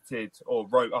predicted or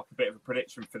wrote up a bit of a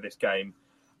prediction for this game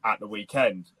at the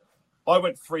weekend. I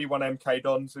went 3-1 MK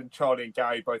Dons, and Charlie and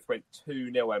Gary both went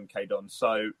 2-0 MK Dons.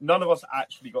 So none of us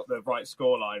actually got the right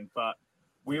scoreline, but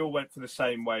we all went for the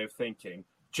same way of thinking.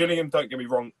 Gillingham, don't get me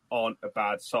wrong, aren't a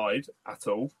bad side at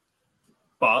all.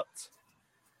 But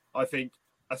I think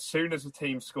as soon as a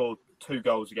team scored 2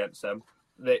 goals against them,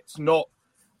 it's not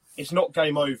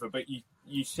game over, but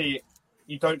you see it.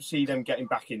 You don't see them getting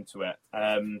back into it.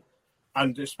 And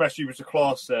especially with the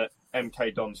class that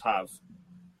MK Dons have,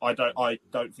 I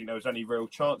don't think there was any real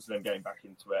chance of them getting back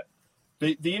into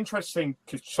it. The interesting,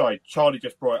 Charlie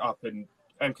just brought it up, and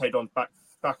MK Dons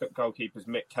backup goalkeeper's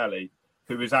Mick Kelly,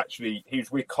 he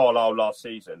was with Carlisle last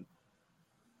season.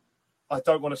 I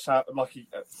don't want to sound like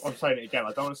I'm saying it again.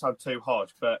 I don't want to sound too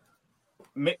harsh, but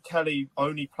Mick Kelly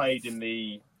only played in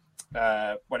the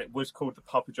when it was called the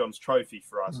Papa John's Trophy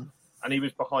for us, and he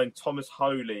was behind Thomas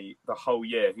Holy the whole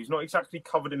year. He's not exactly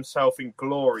covered himself in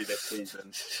glory this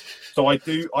season, so I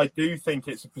do think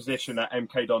it's a position that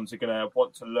MK Dons are going to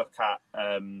want to look at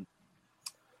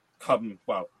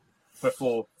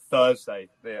before Thursday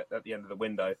at the end of the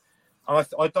window. And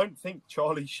I don't think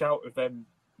Charlie's shout of them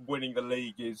winning the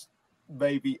league is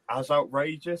maybe as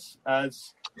outrageous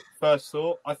as first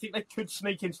thought. I think they could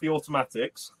sneak into the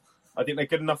automatics. I think they're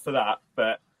good enough for that,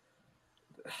 but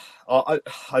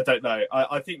I don't know.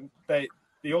 I think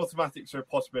the automatics are a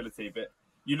possibility, but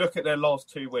you look at their last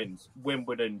 2 wins,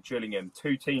 Wimbledon, Gillingham,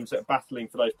 2 teams that are battling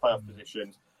for those playoff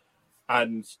positions,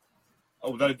 and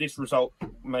although this result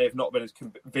may have not been as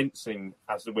convincing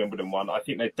as the Wimbledon one, I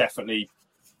think they're definitely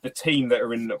the team that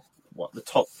are in the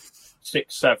top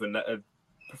 6, 7 that are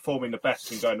performing the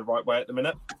best and going the right way at the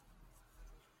minute.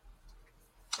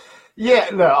 Yeah,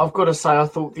 look, I've got to say, I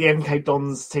thought the MK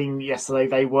Dons team yesterday,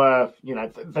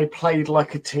 they played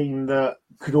like a team that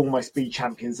could almost be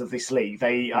champions of this league.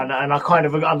 And I kind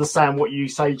of understand what you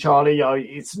say, Charlie.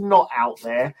 It's not out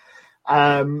there.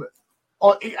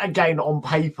 again, on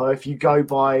paper, if you go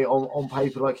by on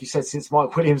paper, like you said, since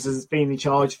Mike Williams has been in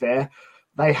charge there,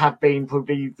 they have been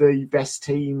probably the best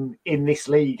team in this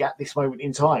league at this moment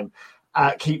in time.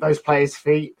 Keep those players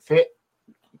fit.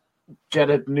 Get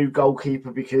a new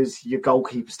goalkeeper because your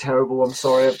goalkeeper's terrible. I'm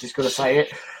sorry, I've just got to say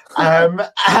it. And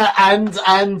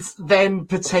then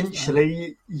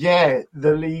potentially, the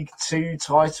League Two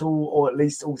title, or at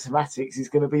least automatics, is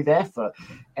going to be there for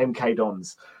MK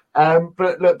Dons.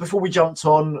 But look, before we jumped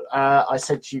on, I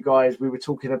said to you guys, we were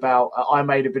talking about, I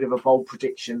made a bit of a bold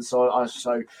prediction. So I'm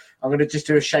going to just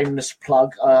do a shameless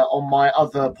plug on my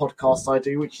other podcast I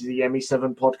do, which is the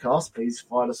ME7 podcast. Please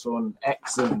find us on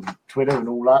X and Twitter and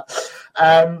all that.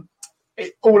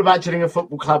 All about Gillingham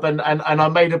Football Club. And I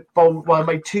made I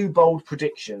made two bold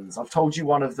predictions. I've told you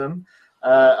one of them,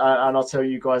 and I'll tell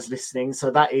you guys listening.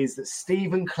 So that is that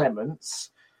Stephen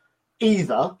Clements,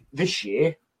 either this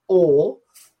year or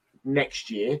next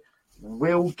year,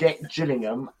 will get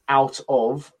Gillingham out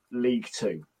of League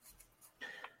Two.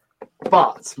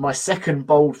 But my second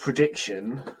bold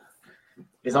prediction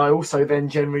is I also then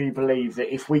generally believe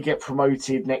that if we get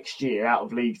promoted next year out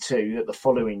of League Two, that the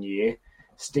following year,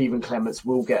 Stephen Clements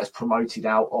will get us promoted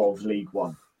out of League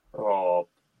One.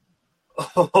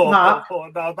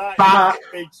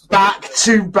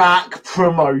 Back-to-back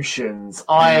promotions.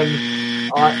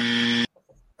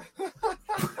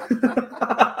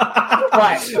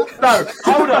 Right, no,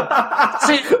 hold on.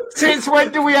 Since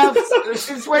when do we have sound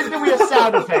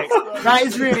effects? That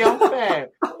is really unfair.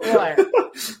 Right.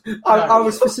 I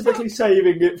was specifically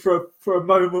saving it for a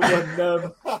moment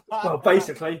when,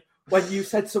 basically, when you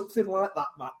said something like that,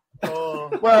 Matt.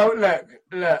 Well, look.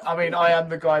 I mean, I am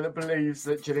the guy that believes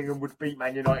that Gillingham would beat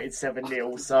Man United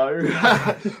 7-0. So,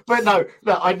 but no,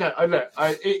 look. I know. Look,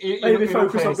 maybe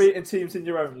focus on beating teams in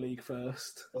your own league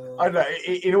first. I know.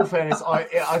 In all fairness,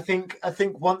 I think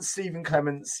once Stephen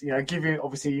Clements,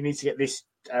 obviously you need to get this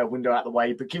window out of the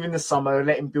way, but given the summer,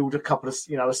 let him build a couple of,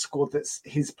 a squad that's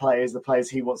his players, the players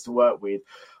he wants to work with.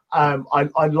 I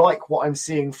like what I'm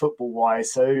seeing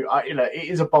football-wise. So, it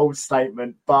is a bold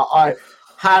statement, but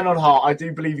hand on heart, I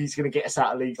do believe he's going to get us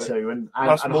out of League Two, and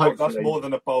that's more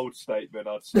than a bold statement.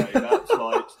 I'd say that's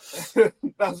like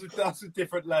that's a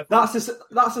different level. That's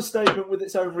a statement with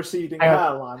its own receding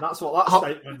hairline. That's what that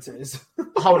statement is.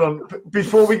 Hold on,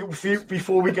 before we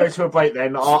go to a break,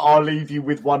 then I'll leave you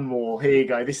with one more. Here you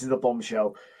go. This is the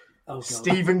bombshell.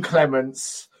 Stephen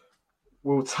Clements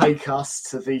will take us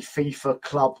to the FIFA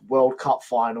Club World Cup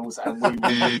finals, and we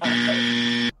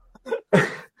will.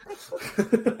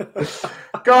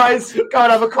 Guys, go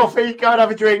and have a coffee, go and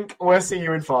have a drink. We'll see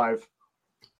you in 5.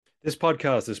 This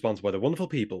podcast is sponsored by the wonderful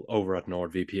people over at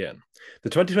NordVPN. The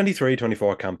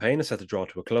 2023-24 campaign is set to draw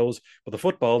to a close, but the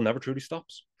football never truly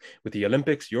stops. With the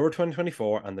Olympics, Euro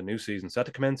 2024 and the new season set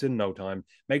to commence in no time,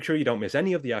 make sure you don't miss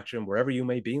any of the action wherever you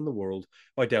may be in the world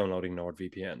by downloading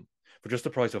NordVPN. For just the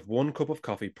price of 1 cup of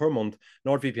coffee per month,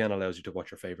 NordVPN allows you to watch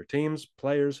your favourite teams,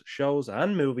 players, shows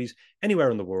and movies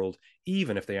anywhere in the world,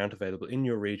 even if they aren't available in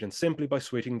your region, simply by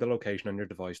switching the location on your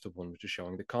device to one which is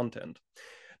showing the content.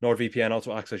 NordVPN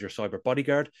also acts as your cyber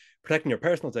bodyguard, protecting your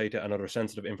personal data and other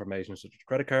sensitive information such as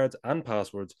credit cards and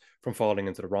passwords from falling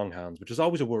into the wrong hands, which is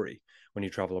always a worry when you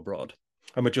travel abroad.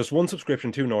 And with just one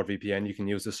subscription to NordVPN, you can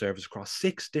use this service across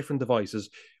 6 different devices,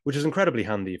 which is incredibly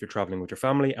handy if you're traveling with your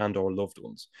family and or loved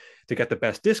ones. To get the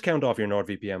best discount off your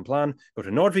NordVPN plan, go to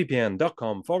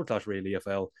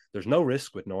nordvpn.com/realefl. There's no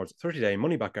risk with Nord's 30-day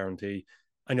money-back guarantee,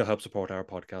 and you'll help support our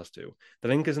podcast too. The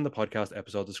link is in the podcast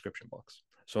episode description box.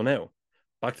 So now,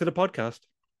 back to the podcast.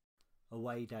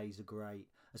 Away days are great,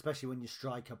 especially when your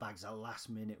striker bag's a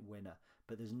last-minute winner,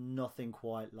 but there's nothing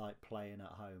quite like playing at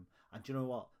home. And do you know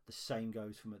what? The same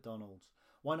goes for McDonald's.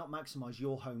 Why not maximise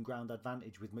your home ground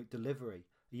advantage with McDelivery?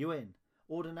 Are you in?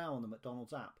 Order now on the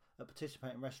McDonald's app. At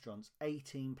participating restaurants,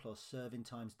 18 plus serving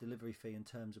times, delivery fee and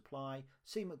terms apply.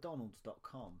 See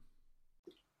mcdonalds.com.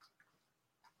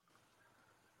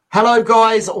 Hello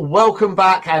guys, welcome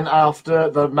back. And after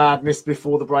the madness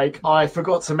before the break, I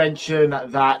forgot to mention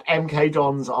that MK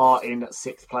Dons are in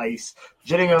 6th place.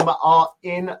 Gillingham are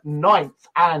in 9th.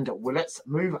 And let's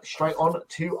move straight on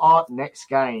to our next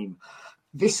game.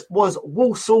 This was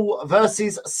Walsall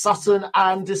versus Sutton,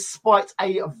 and despite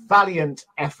a valiant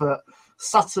effort,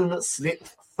 Sutton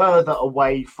slipped further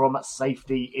away from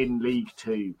safety in League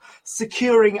Two,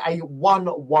 securing a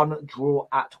 1-1 draw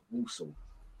at Walsall.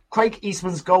 Craig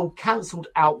Eastman's goal cancelled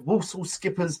out Walsall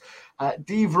skippers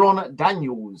Devron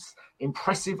Daniels'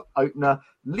 impressive opener,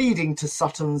 leading to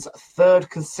Sutton's 3rd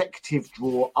consecutive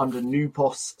draw under new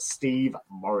boss Steve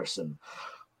Morrison.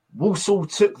 Walsall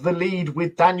took the lead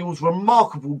with Daniel's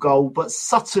remarkable goal, but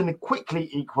Sutton quickly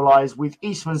equalised with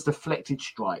Eastman's deflected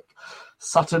strike.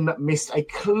 Sutton missed a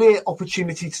clear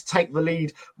opportunity to take the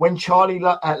lead when Charlie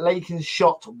Lakin's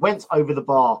shot went over the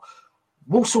bar.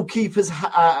 Walsall's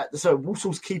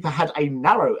keeper had a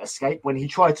narrow escape when he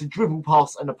tried to dribble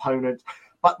past an opponent,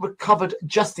 but recovered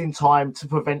just in time to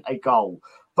prevent a goal.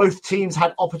 Both teams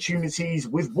had opportunities,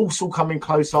 with Walsall coming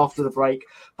close after the break,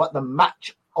 but the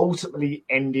match ultimately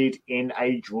ended in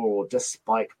a draw,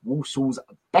 despite Walsall's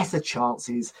better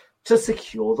chances to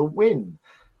secure the win.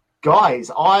 Guys,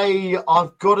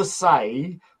 I've got to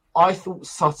say, I thought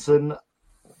Sutton,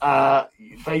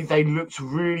 they looked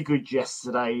really good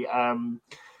yesterday.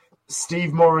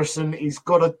 Steve Morrison, he's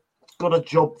got a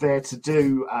job there to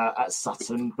do at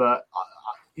Sutton, but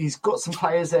he's got some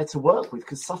players there to work with,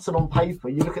 because Sutton on paper,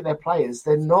 you look at their players,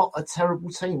 they're not a terrible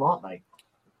team, aren't they?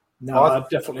 No, I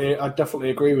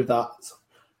definitely agree with that.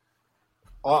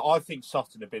 I think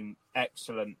Sutton have been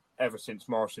excellent ever since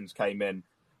Morrison's came in.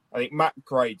 I think Matt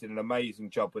Gray did an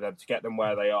amazing job with them to get them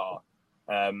where they are.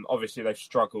 Obviously, they've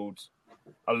struggled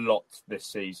a lot this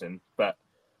season, but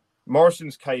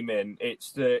Morrison's came in.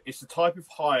 It's the type of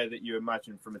hire that you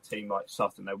imagine from a team like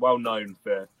Sutton. They're well known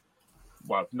for,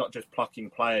 well, not just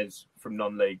plucking players from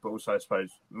non-league, but also, I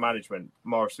suppose, management.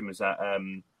 Morrison was at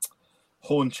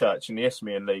Hornchurch in the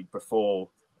Isthmian League before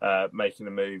making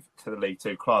the move to the League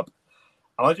Two club.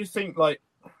 And I just think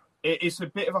it's a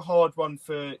bit of a hard one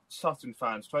for Sutton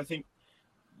fans. So I think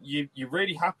you're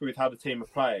really happy with how the team are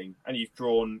playing, and they've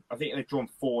drawn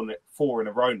four in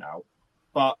a row now.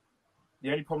 But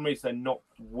the only problem is they're not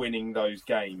winning those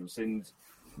games. And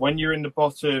when you're in the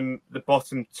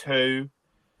bottom two,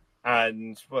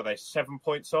 and they're 7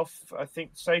 points off, I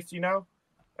think, safety now.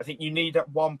 I think you need, at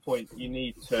one point, you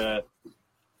need to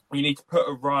put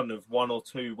a run of 1 or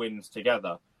 2 wins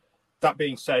together. That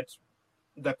being said,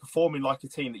 they're performing like a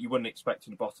team that you wouldn't expect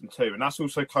in the bottom two. And that's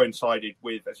also coincided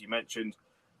with, as you mentioned,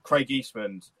 Craig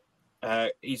Eastman.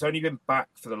 He's only been back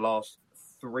for the last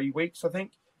 3 weeks, I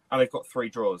think, and they've got 3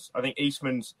 draws. I think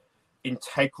Eastman's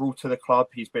integral to the club.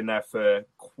 He's been there for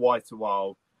quite a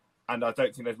while, and I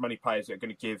don't think there's many players that are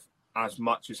going to give as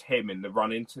much as him in the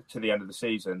run into the end of the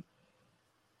season.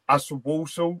 As for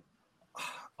Walsall,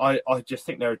 I just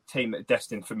think they're a team that are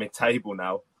destined for mid-table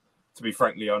now, to be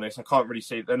frankly honest. I can't really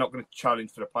see... They're not going to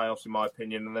challenge for the playoffs, in my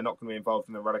opinion, and they're not going to be involved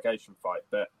in the relegation fight.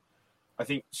 But I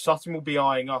think Sutton will be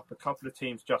eyeing up a couple of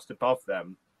teams just above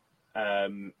them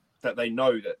that they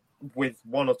know that with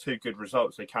 1 or 2 good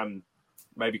results, they can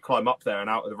maybe climb up there and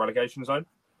out of the relegation zone.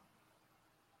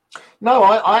 No,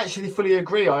 I actually fully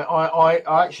agree. I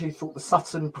actually thought the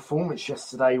Sutton performance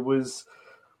yesterday was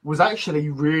actually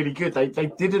really good. They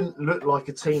didn't look like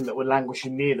a team that were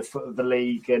languishing near the foot of the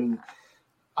league. And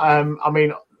I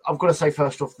mean, I've got to say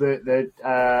first off,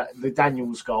 the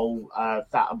Daniels goal,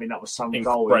 that was some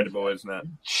goal. Incredible, isn't it?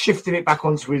 Shifting it back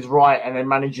onto his right and then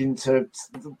managing to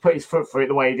put his foot through it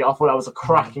the way he did. I thought that was a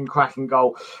cracking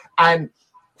goal. And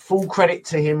full credit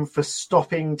to him for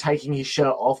taking his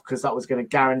shirt off, because that was going to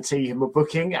guarantee him a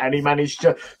booking. And he managed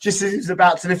to, just as he was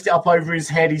about to lift it up over his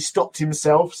head, he stopped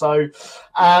himself. So,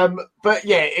 but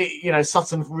yeah,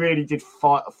 Sutton really did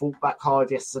fought back hard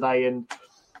yesterday. And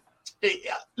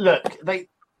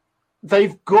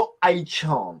they've got a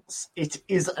chance. It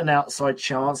is an outside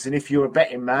chance. And if you're a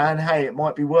betting man, hey, it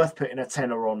might be worth putting a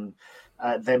tenner on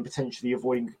them potentially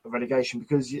avoiding relegation,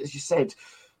 because as you said,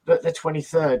 but they're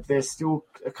 23rd. There's still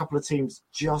a couple of teams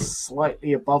just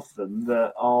slightly above them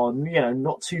that are,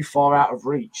 not too far out of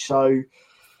reach. So,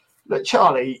 look,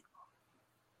 Charlie,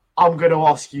 I'm going to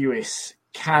ask you this.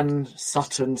 Can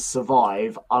Sutton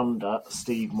survive under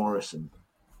Steve Morrison?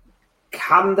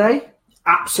 Can they?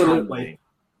 Absolutely.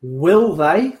 Will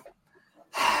they?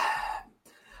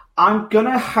 I'm going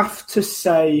to have to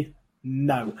say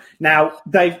no. Now,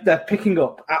 they're picking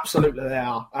up. Absolutely they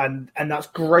are. And that's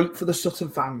great for the Sutton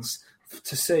fans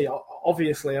to see,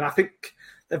 obviously. And I think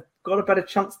they've got a better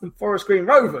chance than Forest Green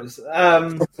Rovers.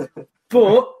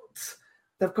 But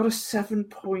they've got a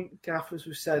 7-point gap, as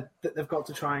we said, that they've got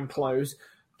to try and close.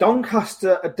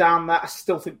 Doncaster are down there. I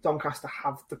still think Doncaster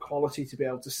have the quality to be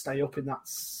able to stay up in that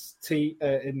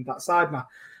side now.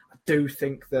 I do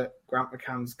think that Grant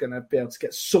McCann's going to be able to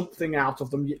get something out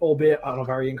of them, albeit on a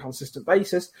very inconsistent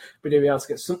basis, but he'll be able to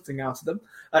get something out of them.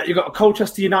 You've got a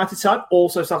Colchester United side,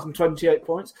 also sat on 28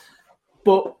 points,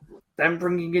 but then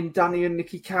bringing in Danny and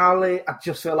Nicky Cowley, I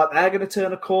just feel like they're going to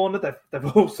turn a corner.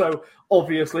 They've also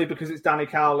Obviously, because it's Danny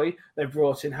Cowley, they've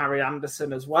brought in Harry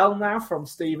Anderson as well now from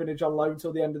Stevenage on loan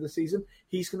till the end of the season.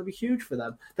 He's going to be huge for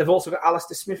them. They've also got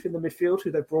Alistair Smith in the midfield,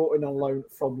 who they brought in on loan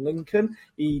from Lincoln.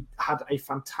 He had a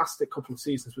fantastic couple of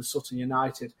seasons with Sutton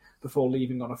United before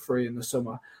leaving on a free in the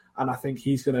summer. And I think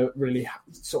he's going to really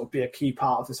sort of be a key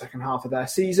part of the second half of their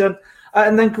season.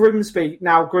 And then Grimsby.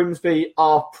 Now, Grimsby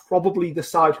are probably the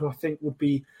side who I think would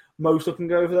be most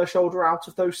looking over their shoulder out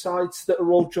of those sides that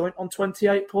are all joint on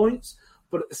 28 points.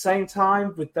 But at the same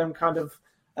time, with them kind of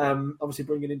obviously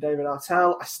bringing in David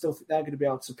Artell, I still think they're going to be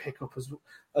able to pick up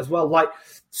as well. Like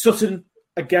Sutton,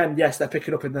 again, yes, they're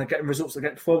picking up and they're getting results, they're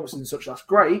getting performances and such. That's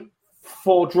great.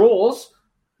 4 draws,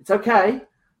 it's okay.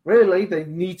 Really, they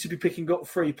need to be picking up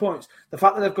 3 points. The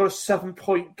fact that they've got a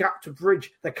 7-point gap to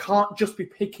bridge, they can't just be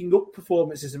picking up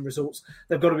performances and results.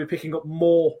 They've got to be picking up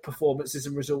more performances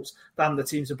and results than the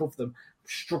teams above them. I'm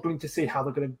struggling to see how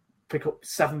they're going to pick up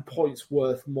 7 points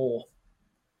worth more.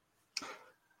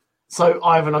 So,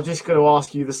 Ivan, I'm just going to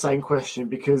ask you the same question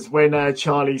because when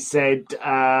Charlie said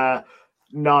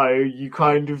no, you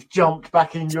kind of jumped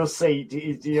back in your seat.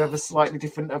 Do you have a slightly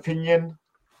different opinion?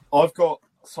 I've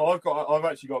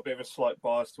actually got a bit of a slight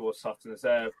bias towards Sutton as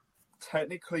they're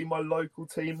technically my local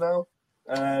team now.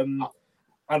 And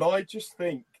I just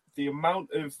think the amount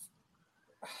of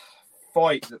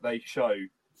fight that they show,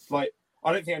 like,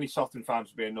 I don't think any Sutton fans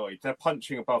would be annoyed. They're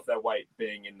punching above their weight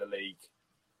being in the league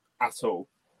at all.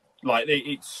 Like,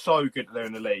 it's so good that they're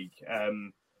in the league.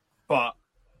 But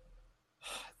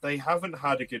they haven't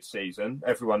had a good season.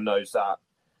 Everyone knows that.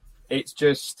 It's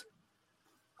just...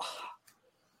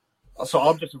 So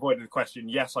I'm just avoiding the question.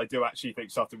 Yes, I do actually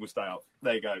think Sutton will stay up.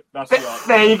 There you go. That's the answer.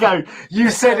 There you go. You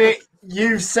said it.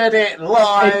 You said it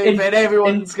live, and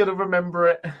everyone's going to remember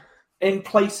it. In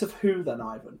place of who then,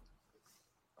 Ivan?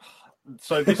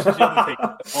 So this is the other thing.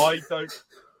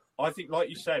 I think, like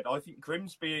you said, I think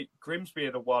Grimsby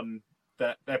are the one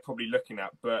that they're probably looking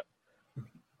at. But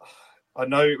I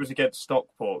know it was against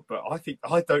Stockport, but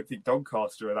I don't think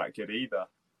Doncaster are that good either.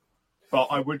 But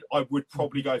I would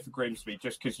probably go for Grimsby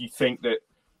just because you think that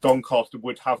Doncaster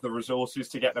would have the resources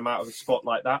to get them out of a spot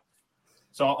like that.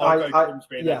 So I'll go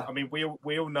Grimsby. Yeah. I mean, we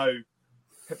all know.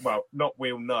 Well, not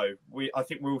we all know. I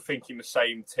think we're all thinking the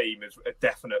same team as a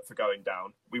definite for going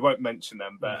down. We won't mention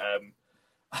them, but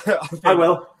I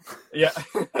will. Yeah.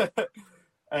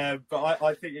 But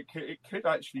I think it could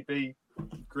actually be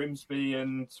Grimsby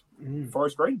and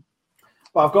Forest Green.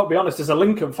 Well, I've got to be honest, as a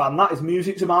Lincoln fan, that is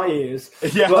music to my ears.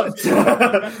 Yeah.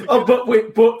 But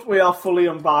we are fully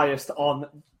unbiased on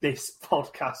this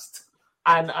podcast.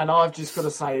 And I've just got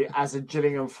to say, as a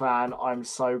Gillingham fan, I'm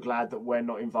so glad that we're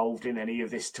not involved in any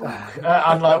of this talk,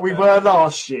 unlike we were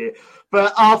last year.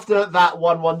 But after that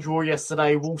 1-1 draw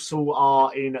yesterday, Walsall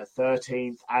are in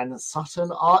 13th and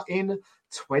Sutton are in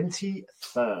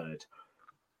 23rd.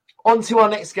 On to our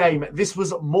next game. This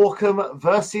was Morecambe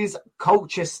versus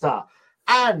Colchester.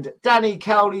 And Danny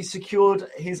Cowley secured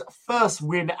his first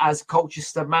win as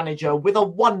Colchester manager with a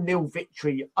 1-0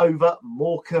 victory over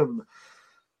Morecambe,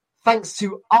 thanks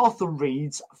to Arthur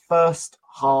Reed's first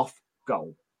half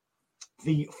goal.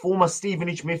 The former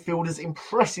Stevenage midfielder's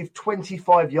impressive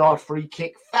 25-yard free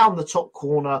kick found the top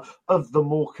corner of the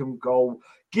Morecambe goal,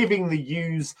 giving the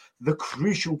U's the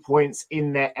crucial points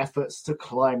in their efforts to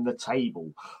climb the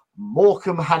table.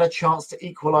 Morecambe had a chance to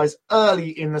equalise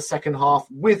early in the second half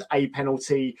with a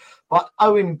penalty, but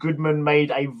Owen Goodman made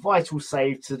a vital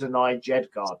save to deny Jed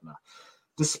Gardner.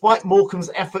 Despite Morecambe's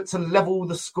effort to level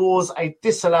the scores, a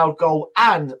disallowed goal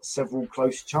and several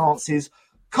close chances,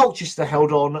 Colchester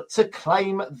held on to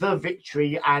claim the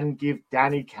victory and give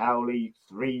Danny Cowley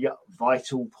 3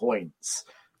 vital points.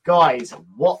 Guys,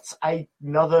 what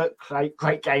another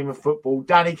great game of football.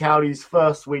 Danny Cowley's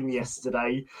first win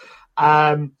yesterday.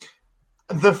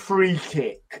 The free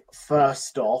kick,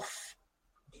 first off,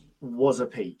 was a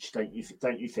peach, don't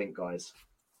you think, guys?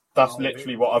 That's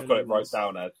literally what I've got it wrote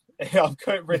down as. I've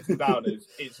got it written down as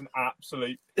it's an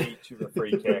absolute peach of a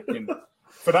free kick. And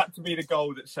for that to be the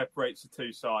goal that separates the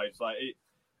two sides, like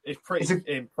it's pretty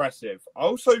impressive. I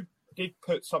also did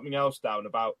put something else down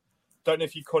about, don't know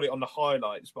if you caught it on the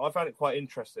highlights, but I found it quite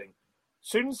interesting. As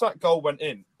soon as that goal went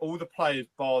in, all the players,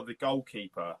 bar the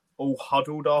goalkeeper, all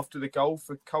huddled after the goal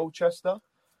for Colchester.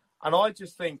 And I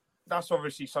just think that's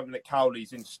obviously something that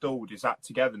Cowley's installed, is that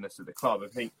togetherness of the club. I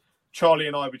think Charlie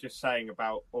and I were just saying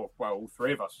about, all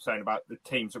three of us were saying about the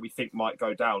teams that we think might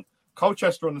go down.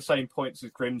 Colchester on the same points as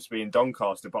Grimsby and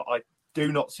Doncaster, but I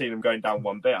do not see them going down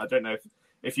one bit. I don't know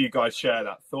if you guys share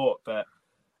that thought, but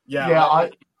a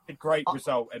great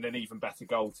result and an even better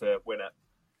goal to win it.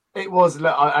 It was,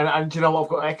 and do you know what? I've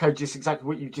got to echo just exactly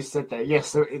what you just said there.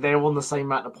 Yes, they're on the same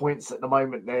amount of points at the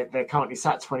moment. They're currently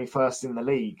sat 21st in the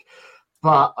league.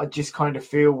 But I just kind of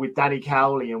feel with Danny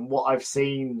Cowley and what I've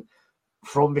seen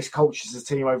from this Colchester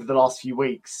team over the last few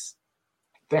weeks,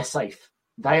 they're safe.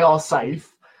 They are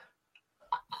safe.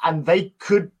 And they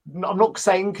could, I'm not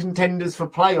saying contenders for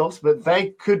playoffs, but they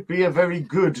could be a very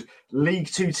good League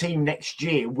Two team next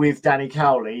year with Danny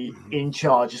Cowley in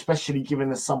charge, especially given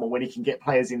the summer when he can get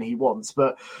players in he wants.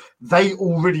 But they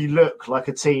already look like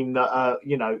a team that,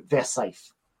 they're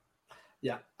safe.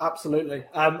 Yeah, absolutely.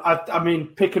 I mean,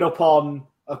 picking up on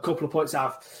a couple of points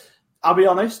I'll be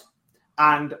honest,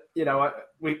 and,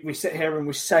 we sit here and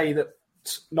we say that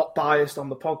not biased on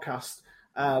the podcast,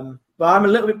 but I'm a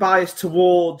little bit biased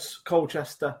towards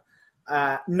Colchester,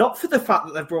 not for the fact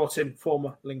that they've brought in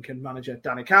former Lincoln manager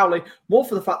Danny Cowley, more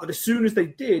for the fact that as soon as they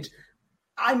did,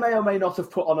 I may or may not have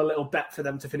put on a little bet for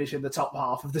them to finish in the top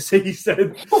half of the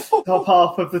season, top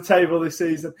half of the table this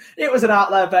season. It was an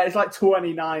outlier bet. It's like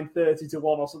 29-30 to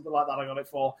 1 or something like that I got it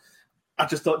for. I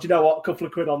just thought, you know what, a couple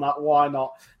of quid on that, why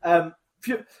not?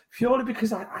 Purely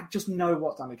because I just know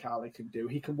what Danny Cowley can do.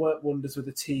 He can work wonders with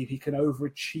a team. He can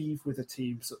overachieve with a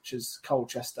team such as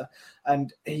Colchester.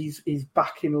 And he's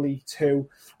back in League Two,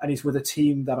 and he's with a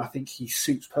team that I think he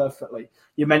suits perfectly.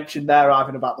 You mentioned there,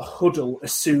 Ivan, about the huddle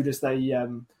as soon as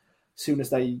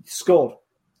they scored.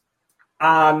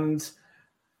 And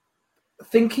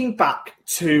thinking back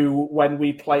to when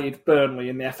we played Burnley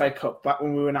in the FA Cup, back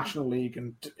when we were National League,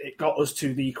 and it got us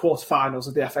to the quarterfinals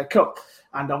of the FA Cup.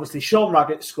 And obviously, Sean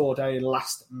Raggett scored a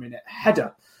last-minute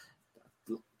header.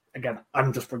 Again,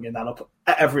 I'm just bringing that up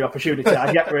at every opportunity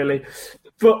I get, really.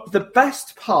 But the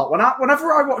best part,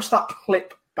 whenever I watch that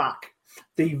clip back,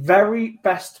 the very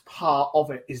best part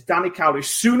of it is Danny Cowley. As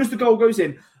soon as the goal goes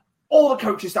in, all the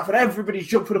coaching staff and everybody's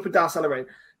jumping up and down celebrating.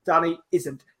 Danny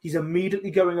isn't. He's immediately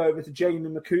going over to Jamie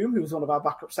McComb, who was one of our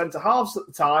backup centre-halves at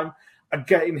the time, and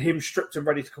getting him stripped and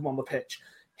ready to come on the pitch.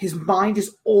 His mind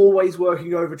is always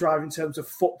working overdrive in terms of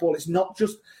football. It's not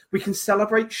just, we can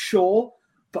celebrate, sure,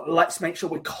 but let's make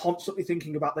sure we're constantly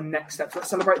thinking about the next steps. Let's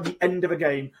celebrate the end of a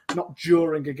game, not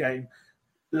during a game.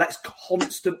 Let's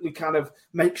constantly kind of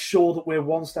make sure that we're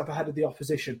one step ahead of the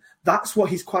opposition. That's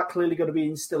what he's quite clearly going to be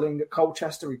instilling at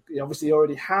Colchester. He obviously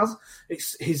already has.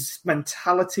 It's his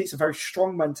mentality. It's a very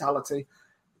strong mentality.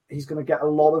 He's going to get a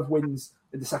lot of wins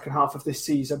in the second half of this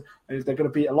season. And they're going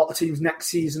to beat a lot of teams next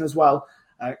season as well.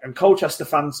 And Colchester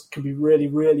fans can be really,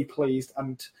 really pleased.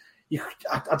 And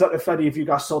I don't know if any of you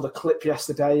guys saw the clip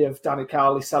yesterday of Danny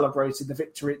Cowley celebrating the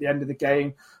victory at the end of the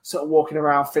game, sort of walking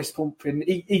around fist pumping.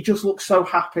 He just looks so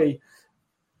happy.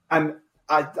 And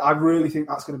I really think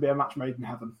that's going to be a match made in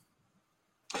heaven.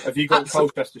 Have you got a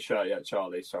Colchester shirt yet,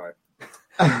 Charlie? Sorry.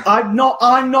 I'm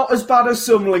not as bad as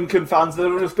some Lincoln fans that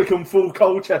have just become full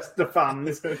Colchester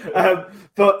fans.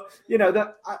 But,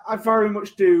 I very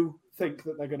much do think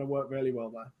that they're going to work really well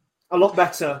there. A lot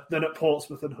better than at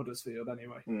Portsmouth and Huddersfield,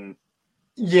 anyway.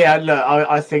 Yeah, look,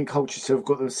 I think Colchester have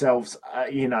got themselves,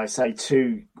 say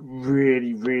two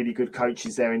really, really good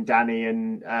coaches there in Danny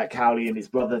and Cowley and his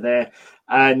brother there.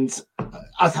 And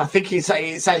I think it's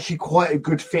actually quite a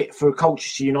good fit for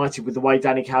Colchester United with the way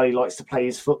Danny Cowley likes to play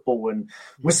his football. And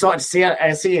we're starting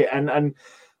to see it.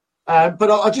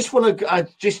 But I just want to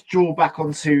just draw back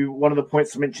onto one of the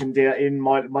points I mentioned in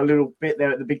my little bit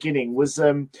there at the beginning was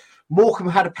Morecambe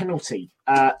had a penalty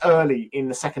early in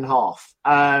the second half.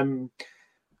 And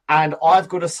I've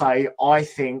got to say, I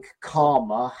think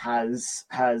karma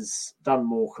has done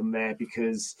Morecambe there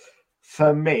because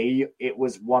for me, it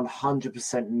was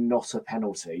 100% not a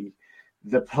penalty.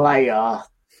 The player,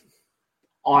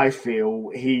 I feel,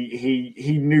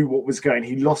 he knew what was going.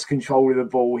 He lost control of the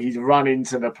ball. He's run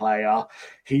into the player.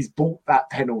 He's bought that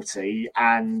penalty,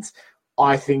 and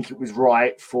I think it was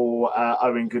right for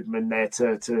Owen Goodman there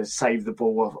to save the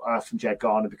ball from Jed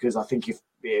Garner, because I think if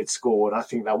it had scored, I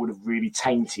think that would have really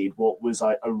tainted what was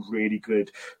a really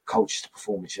good Colchester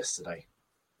performance yesterday.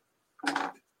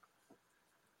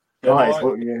 Yeah,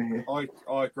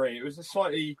 I agree. It was a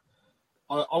slightly,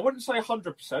 I wouldn't say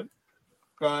 100%,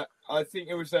 but I think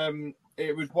it was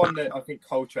one that I think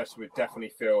Colchester would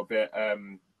definitely feel a bit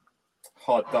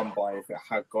hard done by if it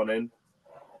had gone in.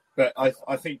 But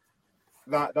I think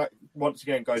that once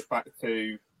again goes back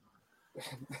to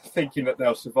thinking that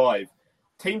they'll survive.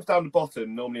 Teams down the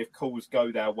bottom normally if calls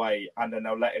go their way and then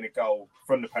they'll let in a goal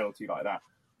from the penalty like that.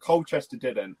 Colchester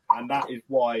didn't, and that is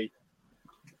why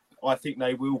I think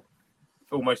they will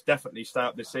almost definitely stay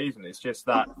up this season. It's just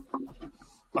that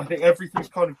I think everything's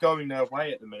kind of going their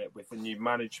way at the minute with the new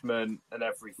management and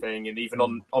everything, and even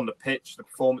on the pitch, the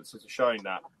performances are showing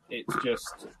that. It's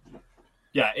just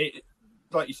yeah,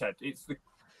 like you said,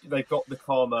 they've got the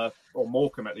karma, or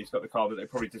Morecambe at least got the karma that they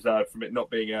probably deserve from it not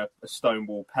being a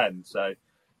Stonewall pen. So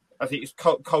I think it's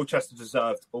Colchester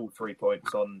deserved all 3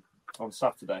 points on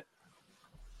Saturday.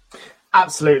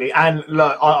 Absolutely. And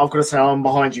look, I've got to say, I'm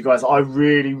behind you guys. I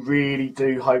really, really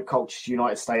do hope Colchester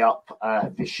United stay up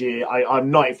this year.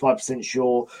 I'm 95%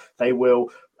 sure they will.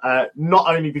 Not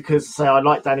only because, say, I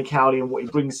like Danny Cowley and what he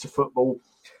brings to football,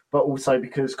 but also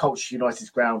because Colchester United's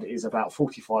ground is about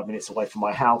 45 minutes away from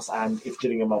my house. And if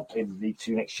Gillingham are in League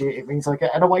Two next year, it means I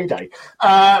get an away day.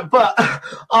 But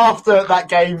after that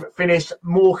game finished,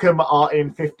 Morecambe are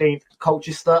in 15th.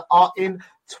 Colchester are in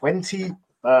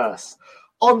 21st.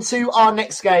 On to our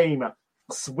next game,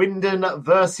 Swindon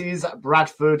versus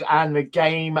Bradford, and the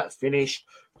game finished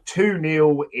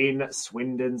 2-0 in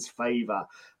Swindon's favour.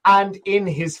 And in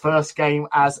his first game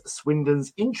as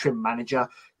Swindon's interim manager,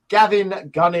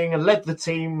 Gavin Gunning led the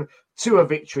team to a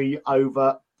victory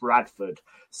over Bradford.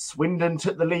 Swindon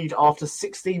took the lead after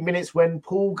 16 minutes when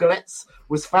Paul Galetz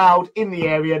was fouled in the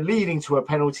area, leading to a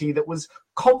penalty that was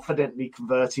confidently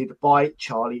converted by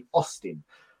Charlie Austin.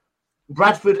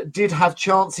 Bradford did have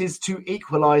chances to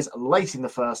equalise late in the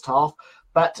first half,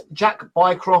 but Jack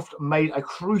Bycroft made a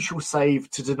crucial save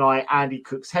to deny Andy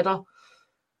Cook's header.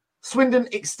 Swindon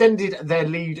extended their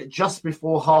lead just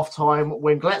before half-time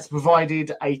when Galetz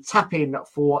provided a tap-in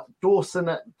for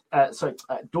Dawson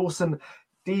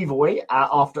Devoy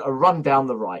after a run down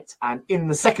the right. And in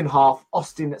the second half,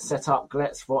 Austin set up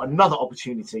Galetz for another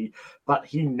opportunity, but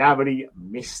he narrowly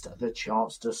missed the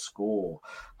chance to score.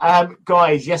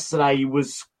 Guys, yesterday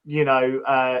was,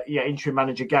 interim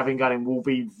manager Gavin Gunning will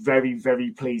be very,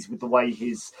 very pleased with the way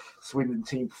his Swindon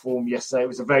team performed yesterday. It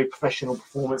was a very professional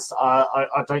performance,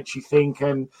 don't you think?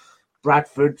 And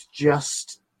Bradford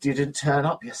just didn't turn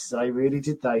up yesterday, really,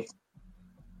 did they?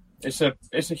 It's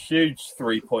a huge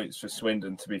 3 points for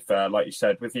Swindon, to be fair, like you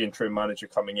said, with the interim manager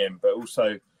coming in. But also,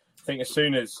 I think as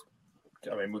soon as,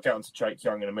 we'll get on to Jake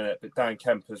Young in a minute, but Dan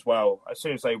Kemp as well, as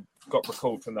soon as they got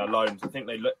recalled from their loans, I think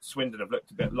Swindon have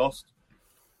looked a bit lost.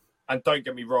 And don't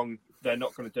get me wrong, they're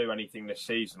not going to do anything this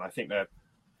season. I think I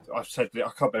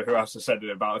can't remember who else I said it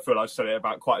about. I feel like I said it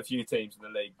about quite a few teams in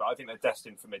the league, but I think they're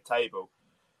destined for mid-table.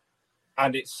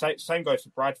 And it's same goes for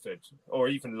Bradford, or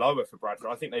even lower for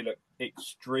Bradford. I think they look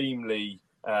extremely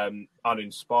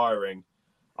uninspiring.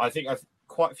 I think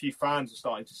quite a few fans are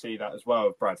starting to see that as well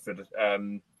of Bradford.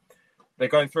 They're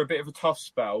going through a bit of a tough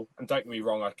spell, and don't get me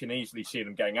wrong, I can easily see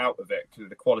them getting out of it because of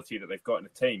the quality that they've got in the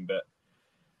team. But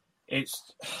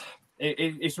it's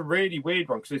a really weird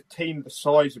one because a team the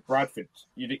size of Bradford,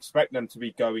 you'd expect them to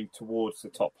be going towards the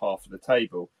top half of the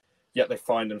table, yet they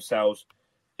find themselves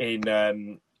in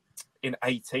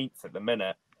 18th at the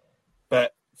minute.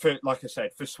 But like I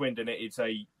said, for Swindon, it's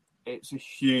a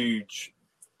huge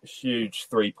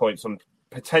 3 points on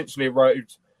potentially a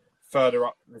road further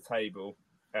up the table.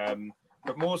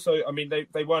 But more so,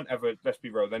 they weren't ever, let's be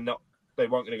real, they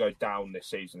weren't going to go down this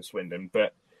season, Swindon.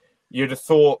 But you'd have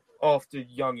thought after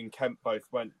Young and Kemp both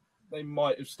went, they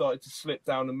might have started to slip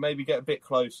down and maybe get a bit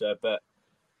closer. But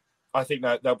I think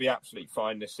that they'll be absolutely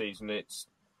fine this season. It's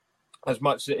as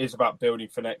much as it is about building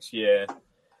for next year.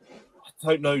 I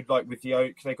don't know, with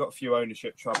because they've got a few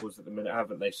ownership troubles at the minute,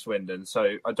 haven't they, Swindon?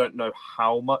 So I don't know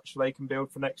how much they can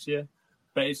build for next year.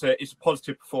 But it's a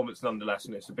positive performance nonetheless,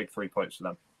 and it's a big 3 points for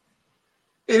them.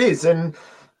 It is, and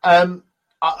do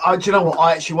you know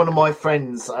what? One of my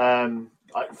friends,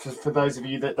 for those of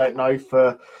you that don't know,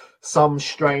 for some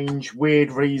strange,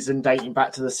 weird reason dating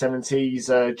back to the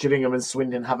 70s, Gillingham and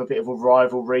Swindon have a bit of a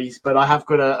rivalry. But I have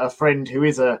got a friend who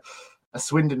is a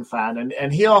Swindon fan,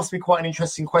 and he asked me quite an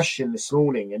interesting question this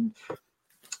morning. And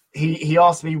he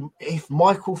asked me if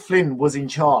Michael Flynn was in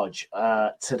charge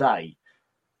today,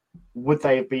 would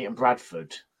they have beaten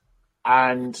Bradford?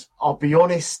 And I'll be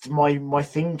honest, my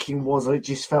thinking was I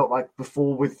just felt like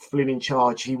before with Flynn in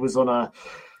charge, he was on a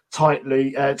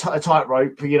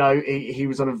tightrope. He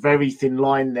was on a very thin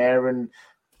line there, and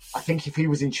I think if he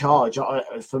was in charge,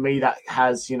 for me that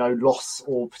has loss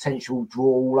or potential draw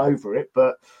all over it.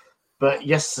 But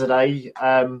yesterday,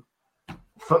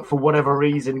 for whatever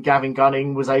reason, Gavin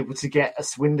Gunning was able to get a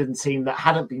Swindon team that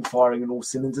hadn't been firing on all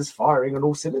cylinders.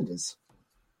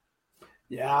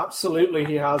 Yeah, absolutely,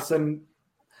 he has. And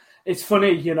it's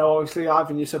funny, obviously,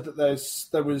 Ivan, you said that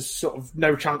there was sort of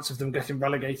no chance of them getting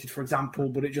relegated, for example,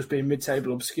 but it just being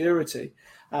mid-table obscurity.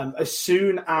 As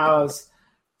soon as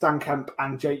Dan Kemp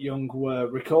and Jake Young were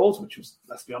recalled, which was,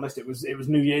 let's be honest, it was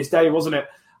New Year's Day, wasn't it?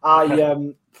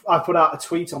 I put out a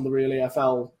tweet on the Real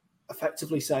EFL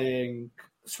effectively saying,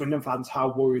 Swindon fans,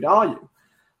 how worried are you?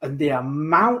 And the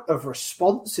amount of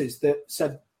responses that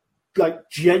said,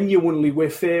 genuinely we're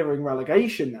fearing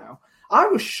relegation now. I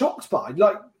was shocked by,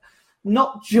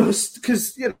 not just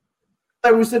because,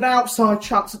 there was an outside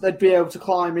chance that they'd be able to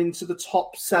climb into the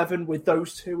top 7 with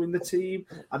those two in the team.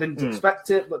 I didn't expect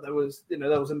it, but there was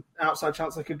an outside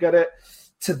chance they could get it.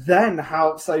 To then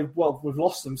say, well, we've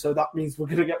lost them, so that means we're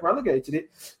going to get relegated.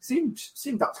 It seemed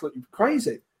absolutely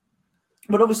crazy.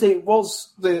 But obviously it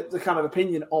was the kind of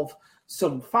opinion of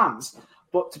some fans.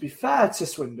 But to be fair to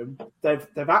Swindon, they've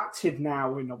acted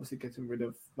now in obviously getting rid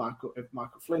of Michael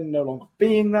Flynn no longer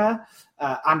being there.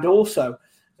 And also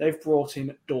they've brought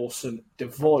in Dawson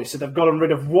Devoy. So they've gotten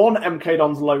rid of one MK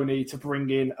Dons loanee to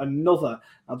bring in another.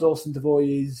 Now Dawson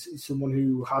Devoy is someone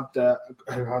who had a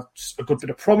good bit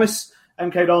of promise,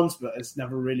 MK Dons, but has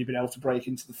never really been able to break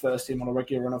into the first team on a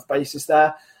regular enough basis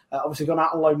there. Obviously gone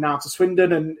out on loan now to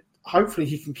Swindon, and hopefully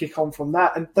he can kick on from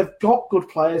there. And they've got good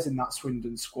players in that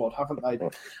Swindon squad, haven't they?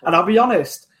 And I'll be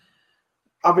honest,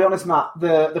 Matt,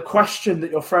 the question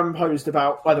that your friend posed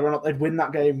about whether or not they'd win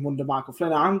that game under Michael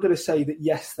Flynn, I'm going to say that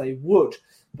yes, they would.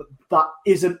 But that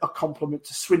isn't a compliment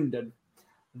to Swindon.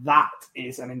 That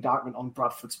is an indictment on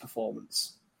Bradford's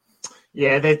performance.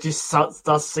 Yeah, there just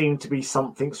does seem to be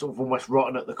something sort of almost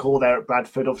rotten at the core there at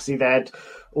Bradford. Obviously, they had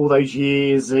all those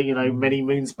years, many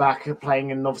moons back playing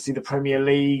in obviously the Premier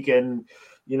League and,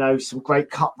 some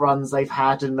great cup runs they've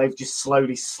had, and they've just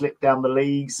slowly slipped down the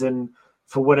leagues. And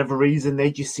for whatever reason, they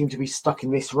just seem to be stuck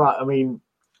in this rut. I mean,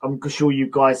 I'm sure you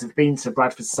guys have been to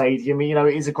Bradford Stadium.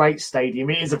 It is a great stadium.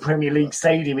 It is a Premier League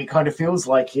stadium. It kind of feels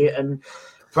like it. And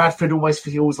Bradford almost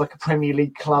feels like a Premier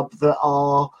League club that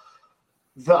are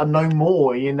no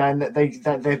more, and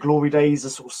that their glory days are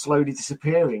sort of slowly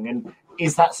disappearing. And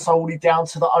is that solely down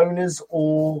to the owners,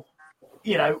 or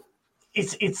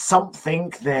it's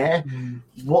something there?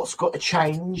 What's got to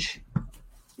change?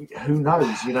 Who knows?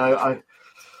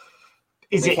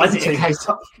 Is it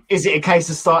a case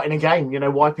of starting a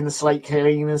game? Wiping the slate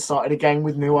clean and starting a game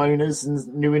with new owners and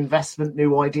new investment,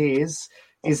 new ideas.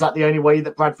 Is that the only way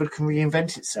that Bradford can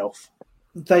reinvent itself?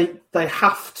 They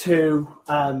have to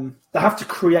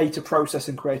create a process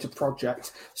and create a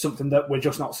project, something that we're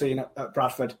just not seeing at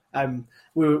Bradford. I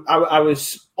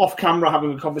was off camera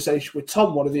having a conversation with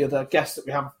Tom, one of the other guests that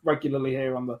we have regularly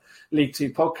here on the League Two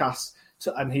podcast,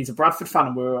 and he's a Bradford fan,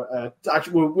 and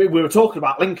we were talking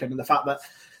about Lincoln and the fact that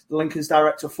Lincoln's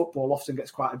director of football often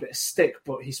gets quite a bit of stick,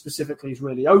 but he specifically is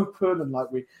really open, and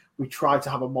we try to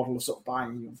have a model of sort of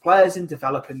buying young players and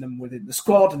developing them within the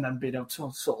squad and then being able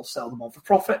to sort of sell them on for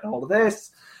profit and all of this.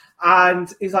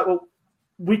 And he's like, well,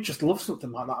 we just love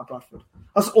something like that at Bradford.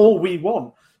 That's all we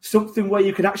want. Something where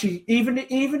you can actually, even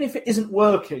if it isn't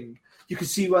working, you can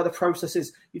see where the process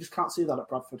is. You just can't see that at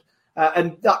Bradford.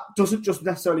 And that doesn't just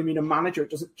necessarily mean a manager. It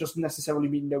doesn't just necessarily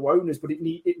mean no owners, but it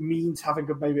means having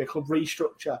maybe a club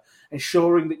restructure,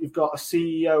 ensuring that you've got a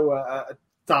CEO, a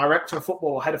director of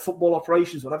football, or head of football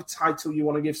operations, whatever title you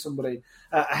want to give somebody,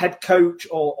 a head coach,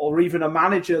 or even a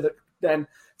manager that then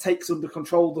takes under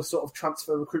control the sort of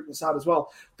transfer recruitment side as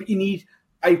well. But you need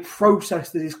a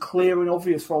process that is clear and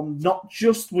obvious from not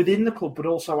just within the club, but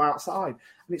also outside.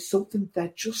 And it's something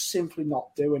they're just simply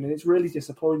not doing, and it's really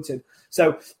disappointing.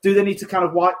 So do they need to kind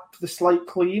of wipe the slate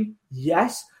clean?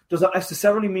 Yes. Does that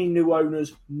necessarily mean new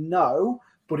owners? No.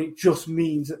 But it just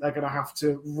means that they're going to have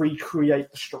to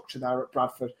recreate the structure there at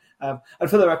Bradford. And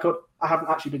for the record, I haven't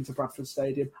actually been to Bradford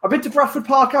Stadium. I've been to Bradford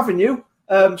Park Avenue.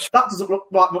 That doesn't look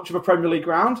like much of a Premier League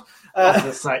ground. It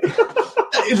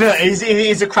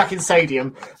is a cracking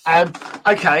stadium.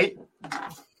 Okay,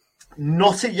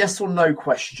 not a yes or no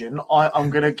question. I'm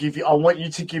going to give you. I want you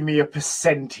to give me a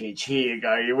percentage. Here you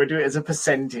go. We'll do it as a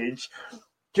percentage,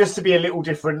 just to be a little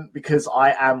different, because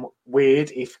I am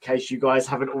weird. In case you guys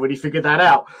haven't already figured that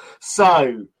out,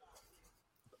 so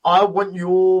I want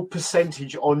your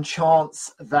percentage on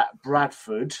chance that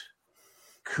Bradford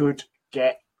could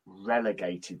get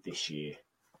relegated this year.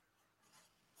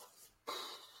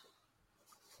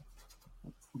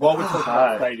 While we're talking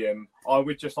about the stadium, I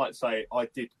would just like to say I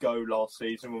did go last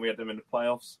season when we had them in the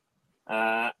playoffs.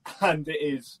 And it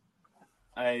is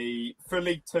for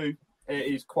League Two, it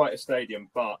is quite a stadium,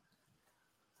 but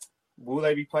will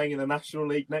they be playing in the National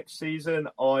League next season?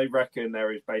 I reckon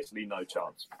there is basically no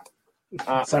chance.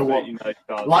 So what? No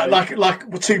chance. Like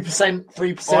 2%,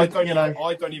 3%?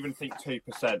 I don't even think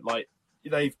 2%. Like,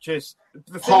 they've just...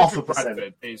 The thing half with a percent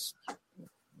Bradford is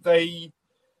they...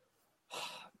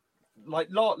 Like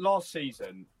last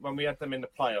season, when we had them in the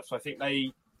playoffs, I think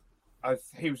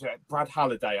he was Brad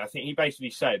Halliday. I think he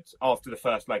basically said after the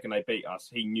first leg and they beat us,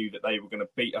 he knew that they were going to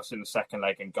beat us in the second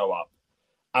leg and go up.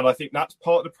 And I think that's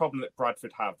part of the problem that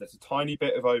Bradford have. There's a tiny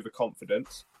bit of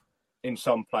overconfidence in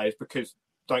some players because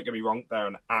don't get me wrong,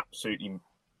 they're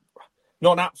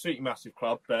not an absolutely massive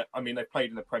club, but I mean, they played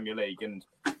in the Premier League. And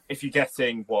if you're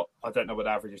getting I don't know what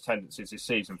average attendance is this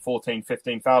season, 14,000,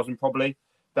 15,000 probably,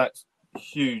 that's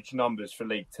huge numbers for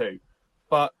League Two.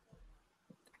 But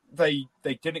they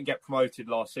didn't get promoted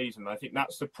last season. I think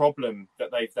that's the problem that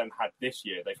they've then had this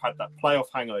year. They've had that playoff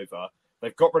hangover.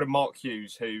 They've got rid of Mark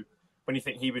Hughes, who, when you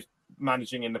think he was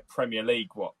managing in the Premier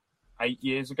League, 8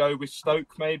 years ago with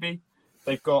Stoke, maybe?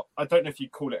 They've got, I don't know if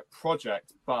you'd call it a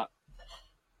project, but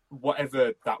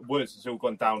whatever that was has all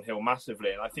gone downhill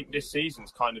massively. And I think this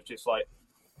season's kind of just like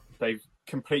they've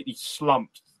completely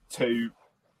slumped to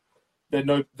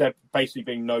they're basically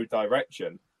being no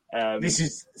direction. This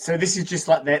is just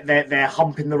like they're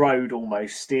humping the road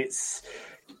almost. It's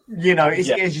as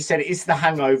you said, it's the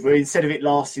hangover. Instead of it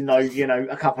lasting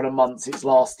a couple of months, it's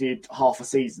lasted half a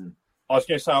season. I was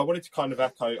going to say, I wanted to kind of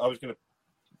echo. I was going to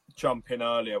jump in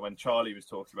earlier when Charlie was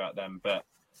talking about them, but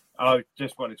I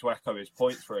just wanted to echo his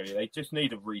points. Really, they just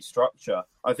need a restructure.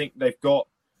 I think they've got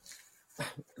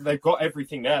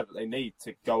everything there that they need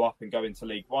to go up and go into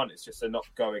League One. It's just they're not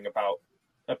going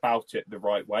about it the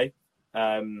right way.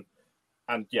 And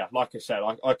yeah, like I said,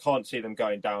 I can't see them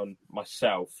going down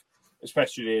myself,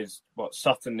 especially as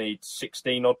Sutton needs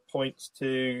 16 odd points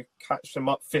to catch them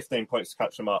up, 15 points to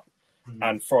catch them up,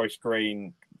 and Forest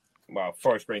Green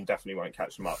definitely won't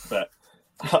catch them up. But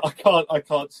I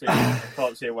can't see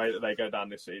a way that they go down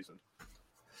this season.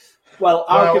 Well,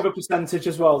 I'll give a percentage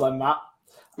as well then, Matt.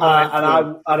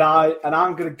 And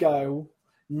I'm going to go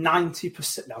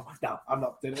 90%. No, I'm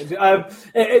not doing it.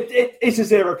 It's a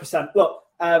 0%. Look,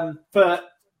 for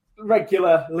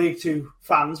regular League Two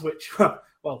fans, which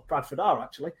Bradford are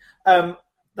actually.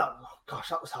 That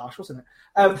was harsh, wasn't it?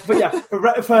 But yeah, for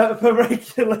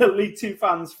regular League Two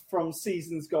fans from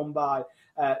seasons gone by,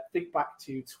 think back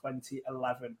to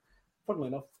 2011. Funnily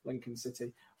enough, Lincoln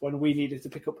City, when we needed to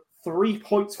pick up 3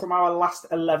 points from our last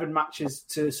 11 matches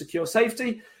to secure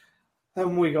safety,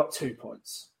 and we got 2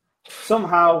 points.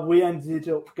 Somehow we ended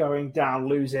up going down,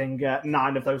 losing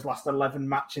 9 of those last 11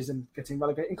 matches and getting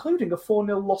relegated, including a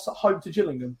 4-0 loss at home to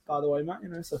Gillingham, by the way, Matt.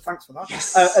 So thanks for that.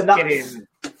 Yes, and that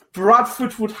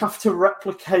Bradford would have to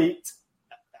replicate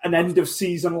an end of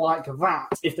season like that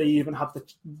if they even have the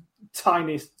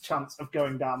tiniest chance of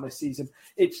going down this season.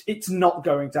 It's not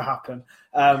going to happen.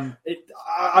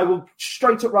 I will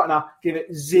straight up right now give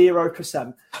it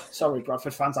 0%. Sorry,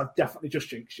 Bradford fans, I've definitely just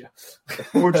jinxed you.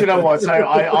 Well, do you know what? So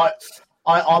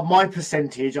I my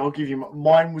percentage, I'll give you.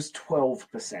 Mine was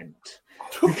 12%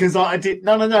 because I did.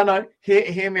 No.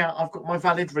 Hear me out. I've got my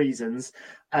valid reasons.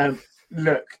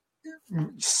 Look.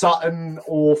 Sutton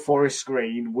or Forest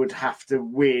Green would have to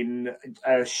win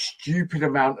a stupid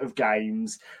amount of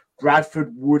games.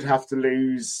 Bradford would have to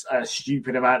lose a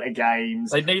stupid amount of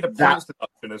games. They need a points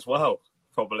deduction as well,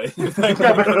 probably.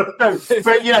 I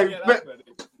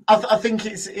think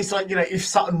it's like, if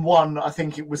Sutton won, I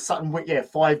think it was Sutton,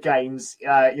 5 games.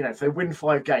 If they win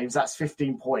 5 games, that's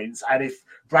 15 points. And if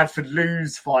Bradford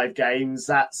lose 5 games,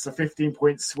 that's a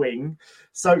 15-point swing.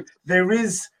 So there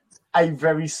is a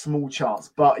very small chance,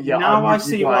 but yeah. Now I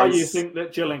see why you think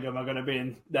that Gillingham are going to be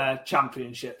in their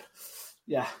championship.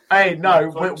 Yeah. Hey, no,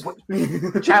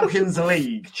 Champions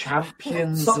League.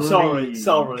 League.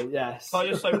 Sorry, yes. Can I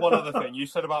just say one other thing? You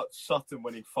said about Sutton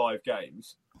winning 5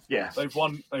 games. Yeah. They've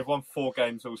won 4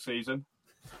 games all season.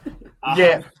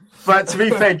 Yeah, but to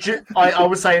be fair, I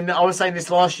was saying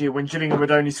this last year when Gillingham had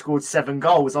only scored 7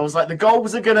 goals. I was like, the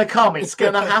goals are going to come, it's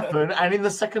going to happen, and in the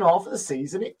second half of the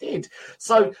season, it did.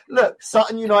 So, look,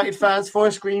 Sutton United fans,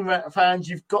 Forest Green fans,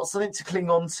 you've got something to cling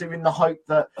on to in the hope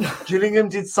that Gillingham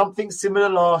did something similar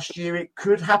last year. It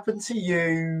could happen to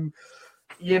you.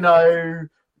 You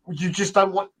just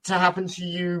don't want to happen to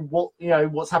you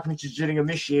what's happening to Gillingham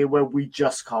this year, where we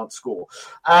just can't score.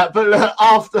 But look,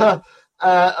 after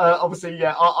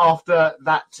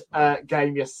that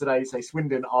game yesterday, so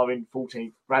Swindon are in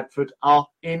 14th, Bradford are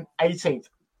in 18th.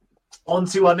 On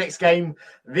to our next game.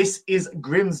 This is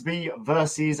Grimsby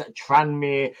versus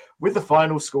Tranmere, with the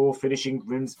final score finishing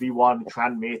Grimsby 1,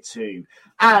 Tranmere 2.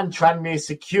 And Tranmere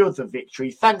secured the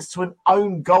victory thanks to an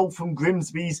own goal from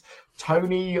Grimsby's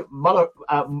Tony Malachi.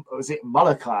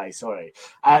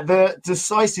 The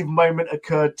decisive moment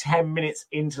occurred 10 minutes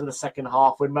into the second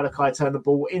half when Malachi turned the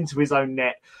ball into his own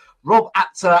net. Rob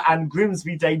Apter and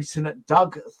Grimsby debutant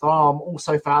Doug Tharm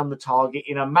also found the target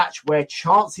in a match where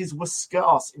chances were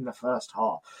scarce in the first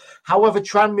half. However,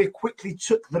 Tranmere quickly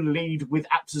took the lead with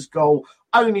Apter's goal,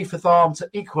 only for Tharm to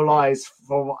equalise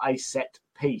from a set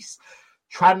piece.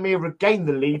 Tranmere regained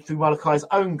the lead through Malachi's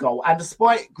own goal, and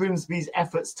despite Grimsby's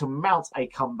efforts to mount a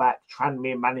comeback,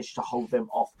 Tranmere managed to hold them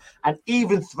off and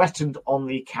even threatened on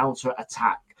the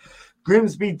counter-attack.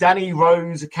 Grimsby, Danny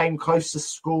Rose came close to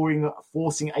scoring,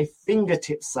 forcing a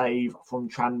fingertip save from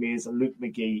Tranmere's Luke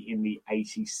McGee in the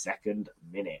 82nd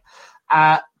minute.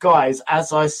 Guys,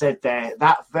 as I said there,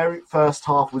 that very first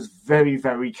half was very,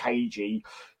 very cagey.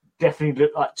 Definitely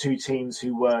looked like two teams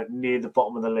who were near the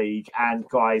bottom of the league. And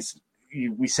guys,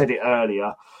 we said it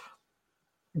earlier,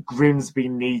 Grimsby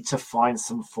need to find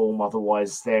some form,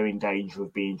 otherwise they're in danger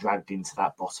of being dragged into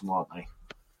that bottom, aren't they?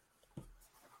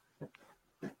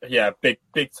 Yeah, big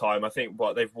time. I think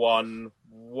they've won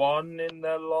one in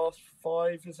their last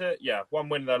 5, is it? Yeah, one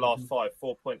win in their last 5,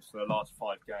 4 points in their last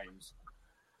 5 games.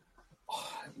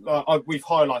 We've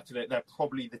highlighted it. They're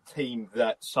probably the team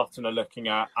that Sutton are looking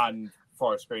at and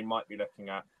Forest Green might be looking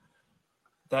at.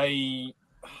 They've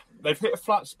hit a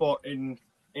flat spot in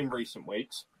recent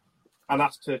weeks, and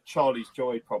that's to Charlie's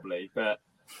joy probably. But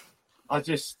I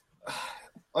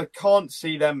can't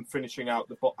see them finishing out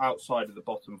outside of the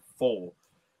bottom 4.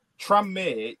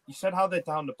 Tranmere, you said how they're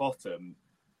down the bottom.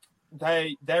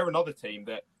 They're another team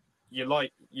that you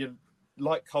like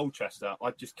Colchester.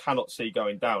 I just cannot see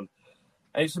going down.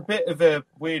 And it's a bit of a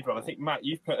weird one. I think, Matt,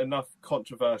 you've put enough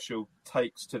controversial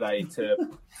takes today to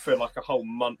feel like a whole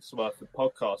month's worth of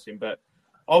podcasting. But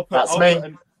I'll put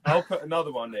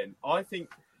another one in. I think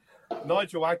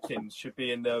Nigel Adkins should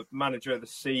be in the manager of the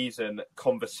season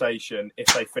conversation if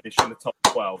they finish in the top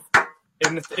 12.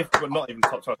 Not even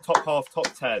top 12, top half, top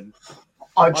 10.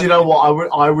 Do you know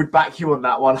what? I would back you on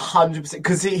that one 100%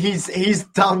 because he's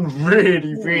done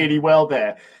really, really well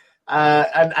there,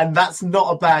 and that's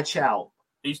not a bad shout.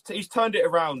 He's turned it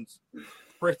around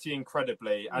pretty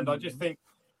incredibly, and I just think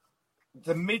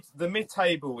the mid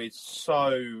table is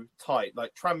so tight.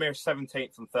 Like Tranmere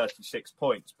 17th on 36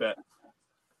 points, but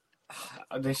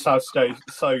this sounds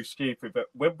so stupid. But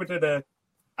Wimbledon are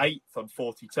 8th on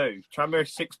 42. Tranmere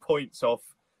 6 points off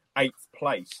 8th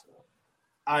place.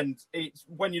 And it's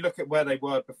when you look at where they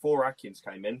were before Atkins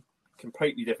came in,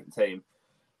 completely different team.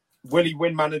 Will he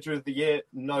win Manager of the Year?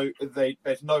 No,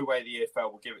 there's no way the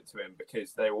EFL will give it to him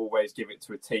because they always give it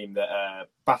to a team that are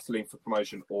battling for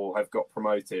promotion or have got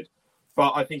promoted.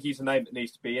 But I think he's a name that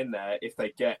needs to be in there if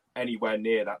they get anywhere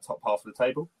near that top half of the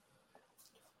table.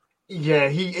 Yeah,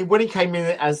 when he came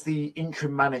in as the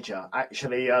interim manager,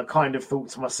 actually, I kind of thought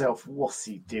to myself, what's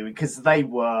he doing? Because they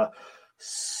were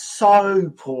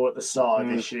so poor at the start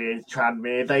of this year,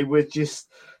 Tranmere. They were just,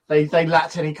 they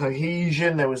lacked any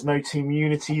cohesion. There was no team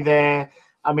unity there.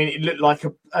 I mean, it looked like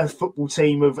a football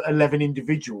team of 11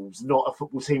 individuals, not a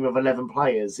football team of 11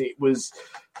 players. It was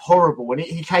horrible. And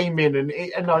he came in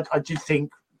and I did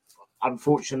think,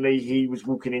 unfortunately, he was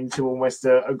walking into almost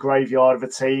a graveyard of a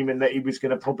team and that he was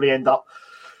going to probably end up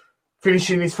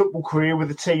finishing his football career with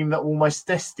a team that almost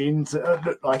destined,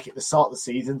 looked like at the start of the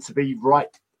season, to be right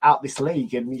out this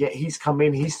league. And yet he's come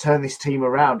in, he's turned this team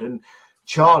around. And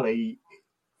Charlie,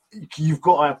 you've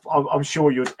got, I'm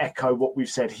sure you'd echo what we've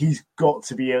said. He's got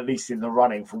to be at least in the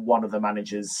running for one of the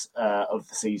managers of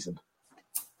the season.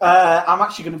 I'm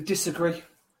actually going to disagree.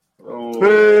 Oh.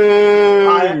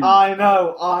 I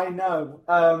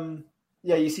know.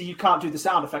 Yeah, you see, you can't do the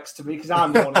sound effects to me because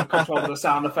I'm the one in control of the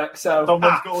sound effects. So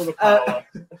someone's got all the power.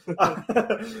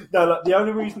 No, look, the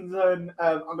only reason then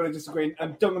I'm going to disagree,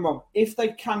 and don't get me wrong, if they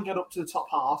can get up to the top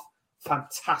half,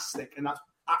 fantastic, and that's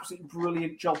absolutely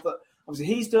brilliant job that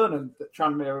obviously he's done and that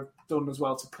Tranmere have done as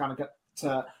well to kind of get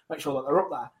to make sure that they're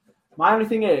up there. My only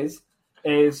thing is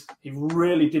he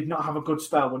really did not have a good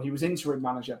spell when he was interim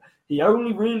manager. He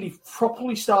only really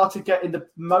properly started getting the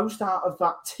most out of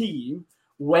that team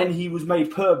when he was made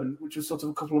permanent, which was sort of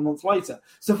a couple of months later.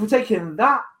 So if we're taking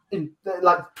that in,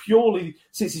 like purely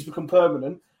since he's become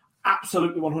permanent,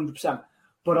 absolutely 100%.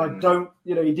 But I don't,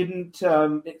 he didn't,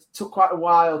 it took quite a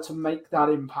while to make that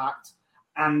impact.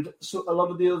 And so a lot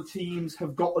of the other teams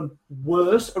have gotten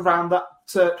worse around that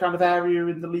kind of area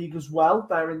in the league as well,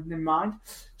 bearing in mind.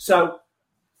 So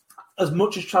as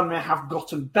much as Tranmere have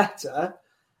gotten better,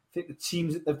 I think the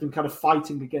teams that they've been kind of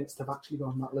fighting against have actually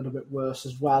gone that little bit worse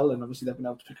as well. And obviously they've been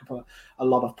able to pick up a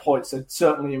lot of points. So it's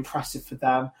certainly impressive for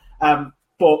them.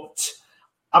 But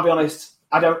I'll be honest,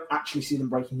 I don't actually see them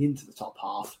breaking into the top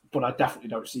half, but I definitely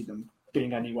don't see them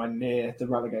being anywhere near the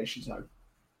relegation zone.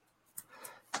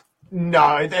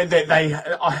 No, they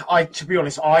to be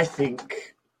honest, I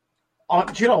think.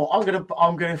 Do you know what?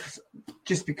 I'm gonna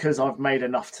just because I've made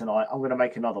enough tonight, I'm gonna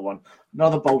make another one,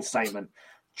 another bold statement.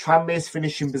 Tranmere's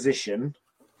finishing position.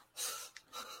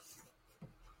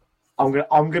 I'm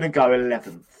gonna go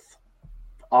 11th.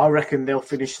 I reckon they'll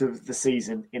finish the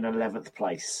season in 11th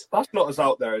place. That's not as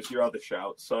out there as your other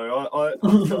shout, so I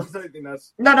don't think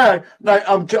that's... No.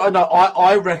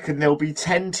 I reckon there'll be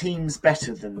 10 teams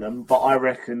better than them, but I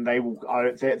reckon they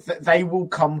will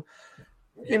come,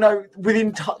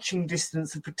 within touching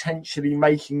distance of potentially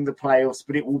making the playoffs,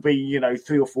 but it will be,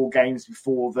 3 or 4 games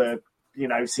before the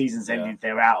season's ended.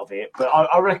 They're out of it. But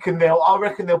I reckon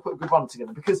they'll put a good run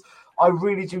together, because I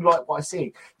really do like what I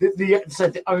see.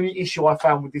 The only issue I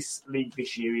found with this league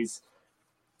this year is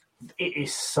it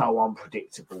is so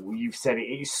unpredictable. You've said it.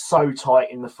 It is so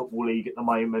tight in the Football League at the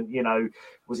moment.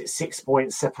 Was it 6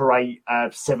 points separate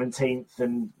 17th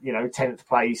and 10th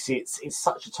place? It's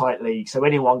such a tight league, so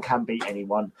anyone can beat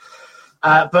anyone.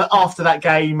 But after that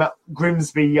game,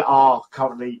 Grimsby are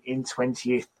currently in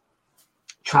 20th.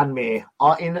 Tranmere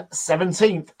are in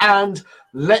 17th. And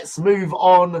let's move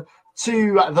on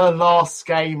to the last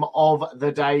game of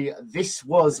the day. This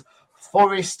was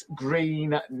Forest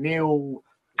Green 0,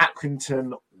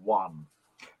 Accrington 1.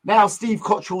 Now, Steve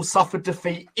Cotterill suffered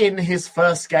defeat in his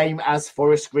first game as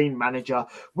Forest Green manager,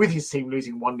 with his team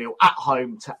losing 1-0 at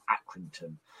home to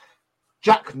Accrington.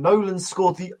 Jack Nolan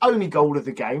scored the only goal of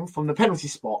the game from the penalty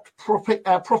spot,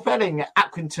 propelling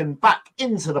Accrington back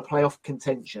into the playoff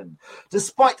contention.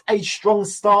 Despite a strong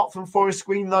start from Forest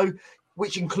Green, though,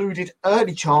 which included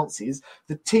early chances,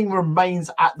 the team remains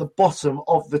at the bottom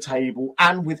of the table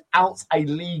and without a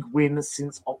league win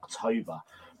since October.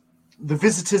 The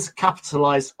visitors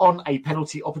capitalised on a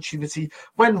penalty opportunity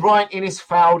when Ryan Innes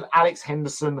fouled Alex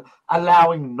Henderson,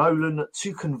 allowing Nolan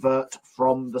to convert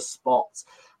from the spot.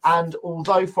 And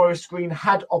although Forest Green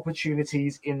had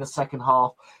opportunities in the second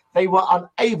half, they were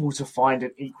unable to find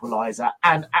an equaliser,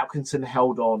 and Accrington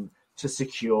held on to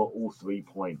secure all 3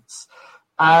 points.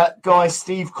 Guys,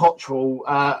 Steve Cotterill,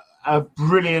 a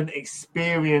brilliant,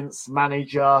 experienced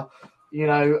manager.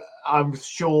 I'm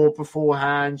sure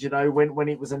beforehand, when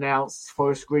it was announced,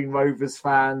 Forest Green Rovers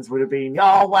fans would have been,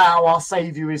 oh, wow, our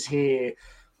saviour is here.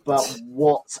 But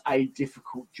what a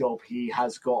difficult job he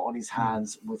has got on his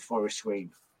hands with Forest Green.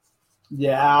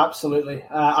 Yeah, absolutely.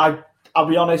 I'll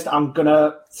be honest, I'm going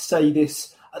to say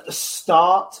this at the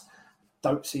start.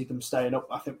 Don't see them staying up.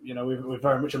 I think, we've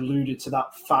very much alluded to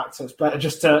that fact. So it's better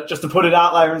just to put it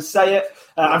out there and say it.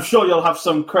 I'm sure you'll have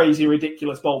some crazy,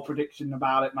 ridiculous, bold prediction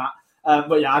about it, Matt.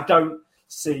 But yeah, I don't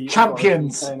see...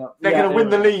 Champions! They're going to win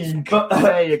the league. But,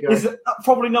 there you go. Is it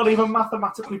probably not even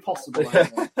mathematically possible.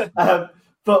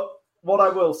 But what I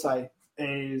will say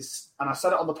is, and I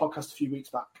said it on the podcast a few weeks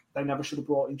back, they never should have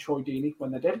brought in Troy Deeney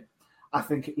when they did. I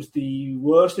think it was the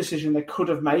worst decision they could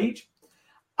have made.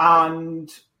 And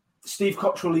Steve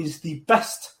Cotterill is the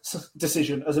best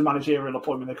decision as a managerial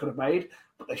appointment they could have made,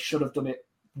 but they should have done it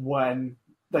when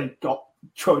they got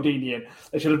Troy Deeney in.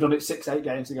 They should have done it 6-8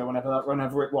 games ago,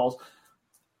 whenever it was.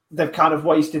 They've kind of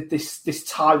wasted this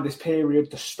time, this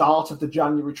period, the start of the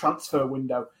January transfer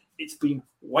window. It's been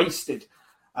wasted.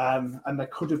 And they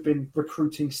could have been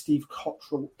recruiting Steve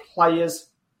Cotterill players.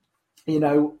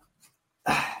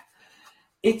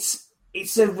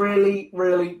 It's a really,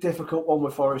 really difficult one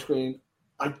with Forest Green.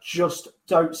 I just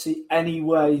don't see any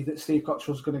way that Steve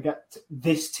Cotterill's going to get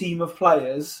this team of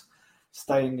players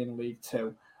staying in League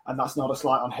Two. And that's not a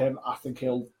slight on him. I think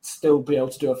he'll still be able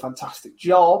to do a fantastic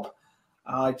job.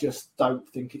 I just don't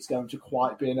think it's going to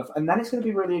quite be enough. And then it's going to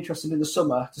be really interesting in the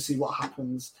summer to see what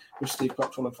happens with Steve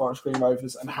Cotterill and Forest Green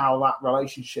Rovers and how that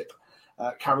relationship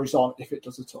carries on, if it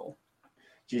does at all.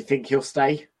 Do you think he'll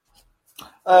stay?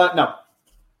 No.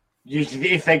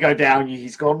 If they go down,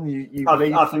 he's gone. You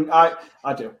believe?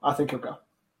 I do. I think he'll go.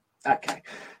 Okay.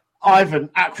 Ivan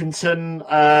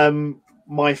Accrington,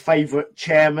 my favourite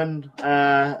chairman,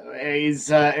 is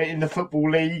in the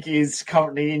Football League, is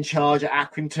currently in charge at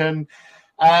Accrington.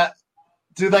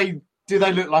 Do they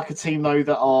look like a team though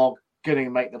that are going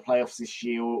to make the playoffs this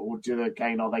year, or are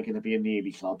they going to be a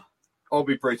nearly club? I'll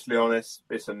be brutally honest.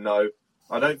 It's a no.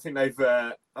 I don't think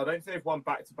they've won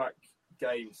back-to-back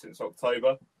games since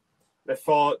October.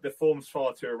 The form's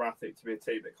far too erratic to be a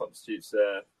team that constitutes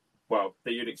that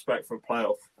you'd expect from a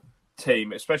playoff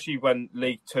team, especially when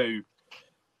League Two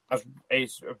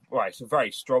it's a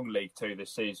very strong League Two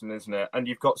this season, isn't it? And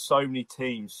you've got so many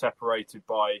teams separated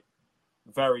by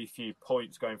very few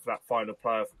points going for that final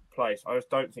playoff place. I just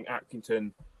don't think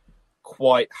Accrington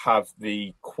quite have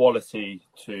the quality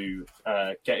to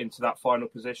get into that final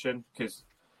position, because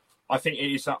I think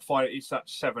it's that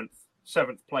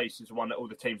seventh place is the one that all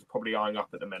the teams are probably eyeing up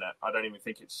at the minute. I don't even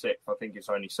think it's sixth. I think it's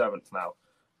only seventh now.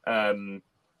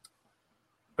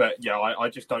 But yeah, I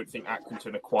just don't think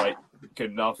Accrington are quite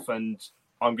good enough. And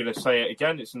I'm going to say it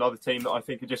again. It's another team that I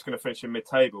think are just going to finish in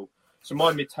mid-table. So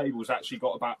my mid-table's actually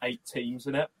got about 8 teams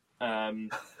in it.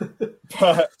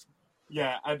 But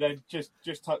yeah, and then just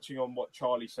touching on what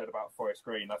Charlie said about Forest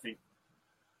Green, I think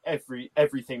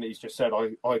everything that he's just said,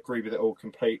 I agree with it all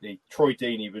completely. Troy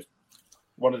Deeney was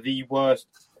one of the worst.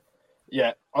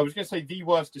 Yeah, I was going to say the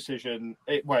worst decision.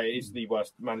 It is the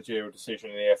worst managerial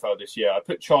decision in the EFL this year. I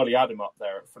put Charlie Adam up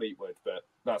there at Fleetwood, but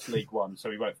that's League One, so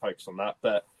we won't focus on that.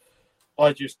 But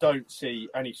I just don't see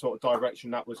any sort of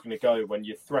direction that was going to go when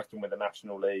you're threatened with the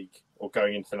National League or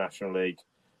going into the National League.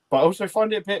 But I also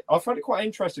find it quite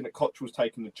interesting that Cottrell's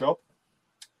taken the job.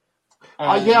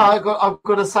 I've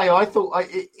got to say, I thought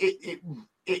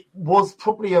it was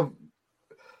probably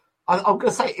I'm going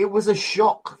to say it was a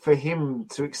shock for him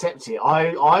to accept it.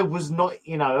 I was not,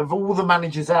 of all the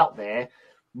managers out there,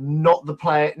 not the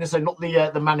player, so not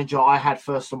the manager I had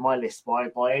first on my list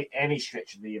by any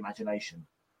stretch of the imagination.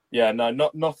 Yeah, no,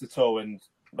 not at all. And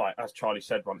like as Charlie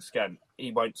said once again,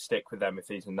 he won't stick with them if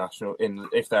they're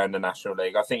in the National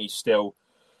League. I think he's still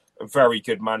a very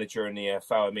good manager in the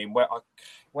EFL. I mean,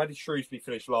 where did Shrewsbury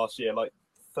finish last year? Like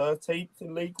 13th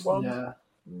in League One. Yeah.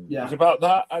 It was about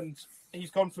that, and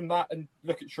he's gone from that. And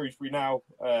look at Shrewsbury now.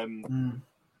 I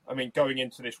mean, going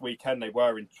into this weekend, they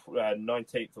were in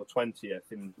 19th or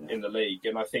 20th in the league,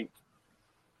 and I think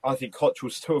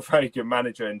Cottrell's still a very good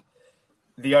manager. And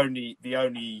the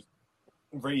only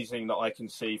reasoning that I can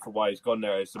see for why he's gone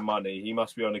there is the money. He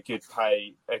must be on a good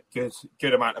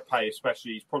amount of pay,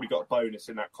 especially he's probably got a bonus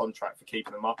in that contract for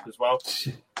keeping them up as well.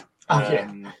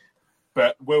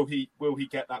 But will he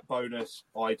get that bonus?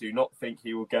 I do not think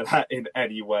he will get that in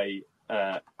any way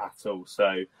at all.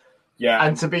 So yeah.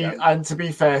 And to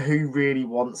be fair, who really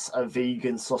wants a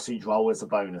vegan sausage roll as a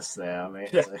bonus there? I mean,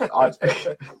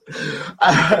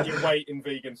 your weight in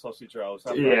vegan sausage rolls.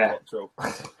 Yeah.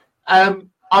 I am.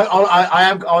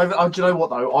 Do you know what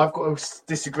though? I've got to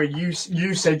disagree. You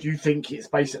said you think it's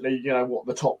basically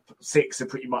the top 6 are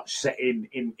pretty much set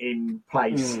in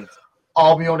place.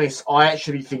 I'll be honest. I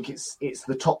actually think it's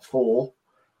the top 4.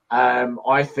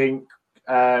 I think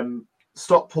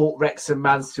Stockport, Wrexham,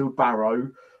 Mansfield, Barrow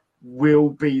will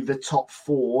be the top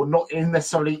 4, not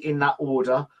necessarily in that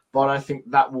order, but I think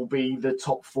that will be the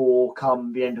top 4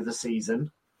 come the end of the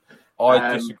season.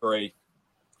 I disagree.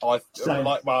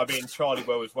 Charlie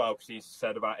will as well because he's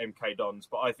said about MK Dons,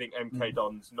 but I think MK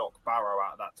Dons knock Barrow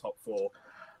out of that top 4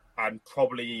 and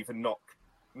probably even knock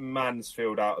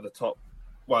Mansfield out of the top.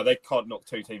 Well, they can't knock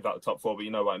 2 teams out of the top 4, but you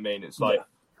know what I mean. It's like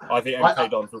I think MK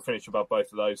Dons will finish above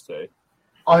both of those 2.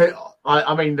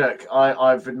 I mean, look,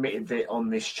 I've admitted it on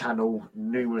this channel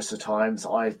numerous of times.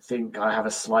 I think I have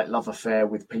a slight love affair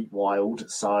with Pete Wild,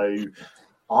 so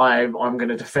I'm going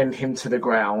to defend him to the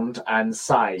ground and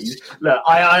say, look,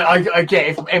 I get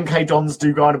if MK Dons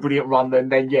do go on a brilliant run,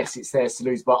 then yes, it's theirs to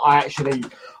lose. But I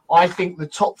think the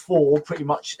top 4 pretty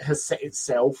much has set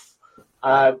itself.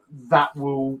 That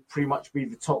will pretty much be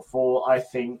the top 4, I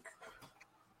think.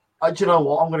 Do you know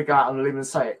what? I'm going to go out on a limb and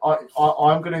say it.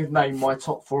 I'm going to name my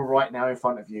top 4 right now in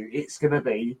front of you. It's going to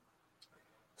be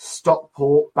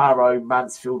Stockport, Barrow,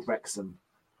 Mansfield, Wrexham.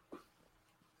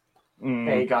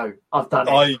 There you go. I've done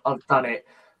it. I've done it.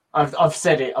 I've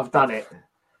said it. I've done it.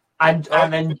 And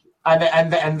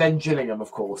then Gillingham, of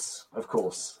course.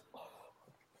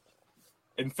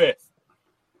 In 5th.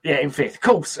 Yeah, in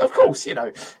 5th. Of course.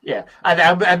 Yeah.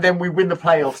 And then we win the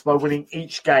playoffs by winning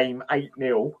each game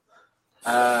 8-0.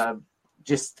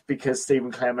 Just because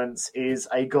Stephen Clements is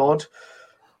a god.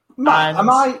 Matt, am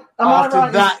I after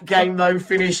right that game though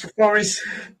finished Forest?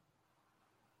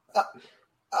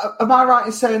 Am I right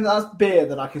in saying that's beer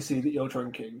that I can see that you're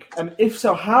drinking? And if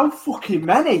so, how fucking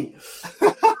many?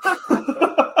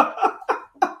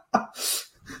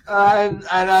 And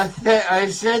I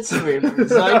said to him,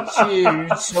 don't you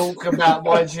talk about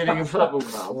my Gillingham Football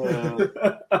Club.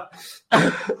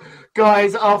 Yeah.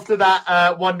 Guys, after that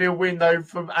 1-0 win, though,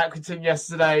 from Accrington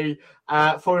yesterday,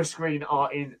 Forest Green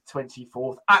are in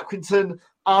 24th. Accrington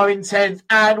are in 10th.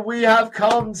 And we have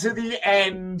come to the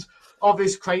end of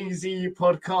this crazy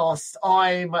podcast.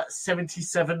 I'm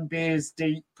 77 beers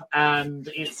deep, and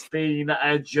it's been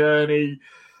a journey.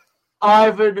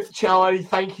 Ivan, Charlie,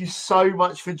 thank you so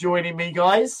much for joining me,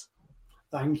 guys.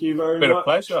 Thank you very much. It's been a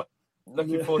pleasure.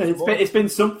 Looking forward to more. It's been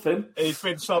something. It's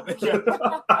been something. Yeah.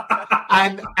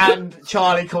 and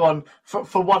Charlie, come on,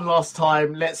 for one last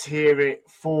time, let's hear it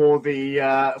for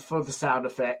the sound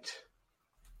effect.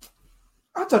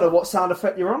 I don't know what sound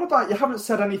effect you're on about. You haven't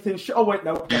said anything. Oh wait,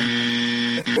 no.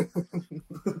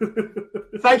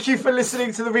 Thank you for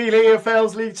listening to the Real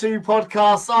EFL's League 2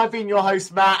 podcast. I've been your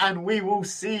host, Matt, and we will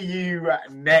see you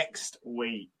next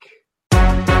week.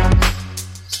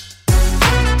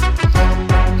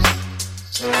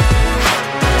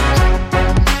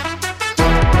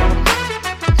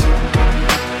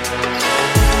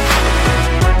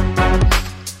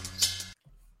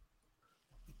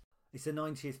 It's the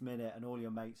 90th minute and all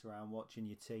your mates around watching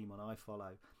your team on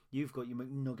iFollow. You've got your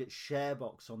McNugget share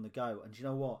box on the go, and do you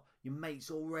know what? Your mate's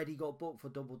already got booked for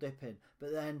double dipping,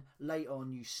 but then later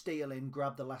on you steal in,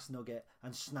 grab the last nugget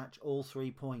and snatch all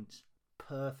 3 points.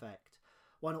 Perfect.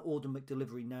 Why not order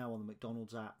McDelivery now on the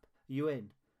McDonald's app? Are you in?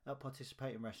 At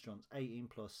participating restaurants, 18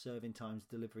 plus, serving times,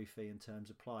 delivery fee and terms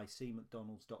apply. See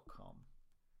mcdonalds.com.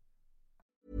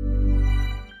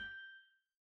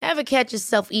 Ever catch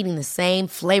yourself eating the same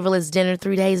flavorless dinner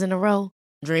 3 days in a row?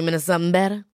 Dreaming of something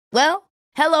better? Well,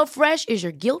 HelloFresh is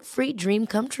your guilt-free dream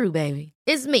come true, baby.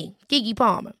 It's me, Keke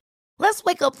Palmer. Let's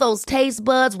wake up those taste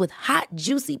buds with hot,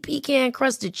 juicy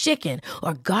pecan-crusted chicken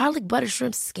or garlic butter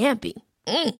shrimp scampi.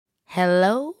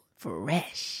 Hello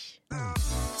Fresh.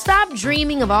 Stop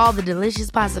dreaming of all the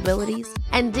delicious possibilities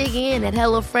and dig in at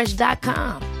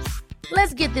HelloFresh.com.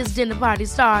 Let's get this dinner party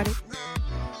started.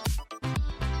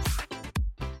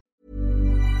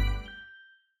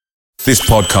 This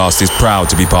podcast is proud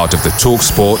to be part of the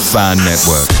TalkSport Fan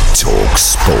Network.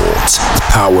 TalkSport.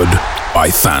 Powered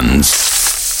by fans.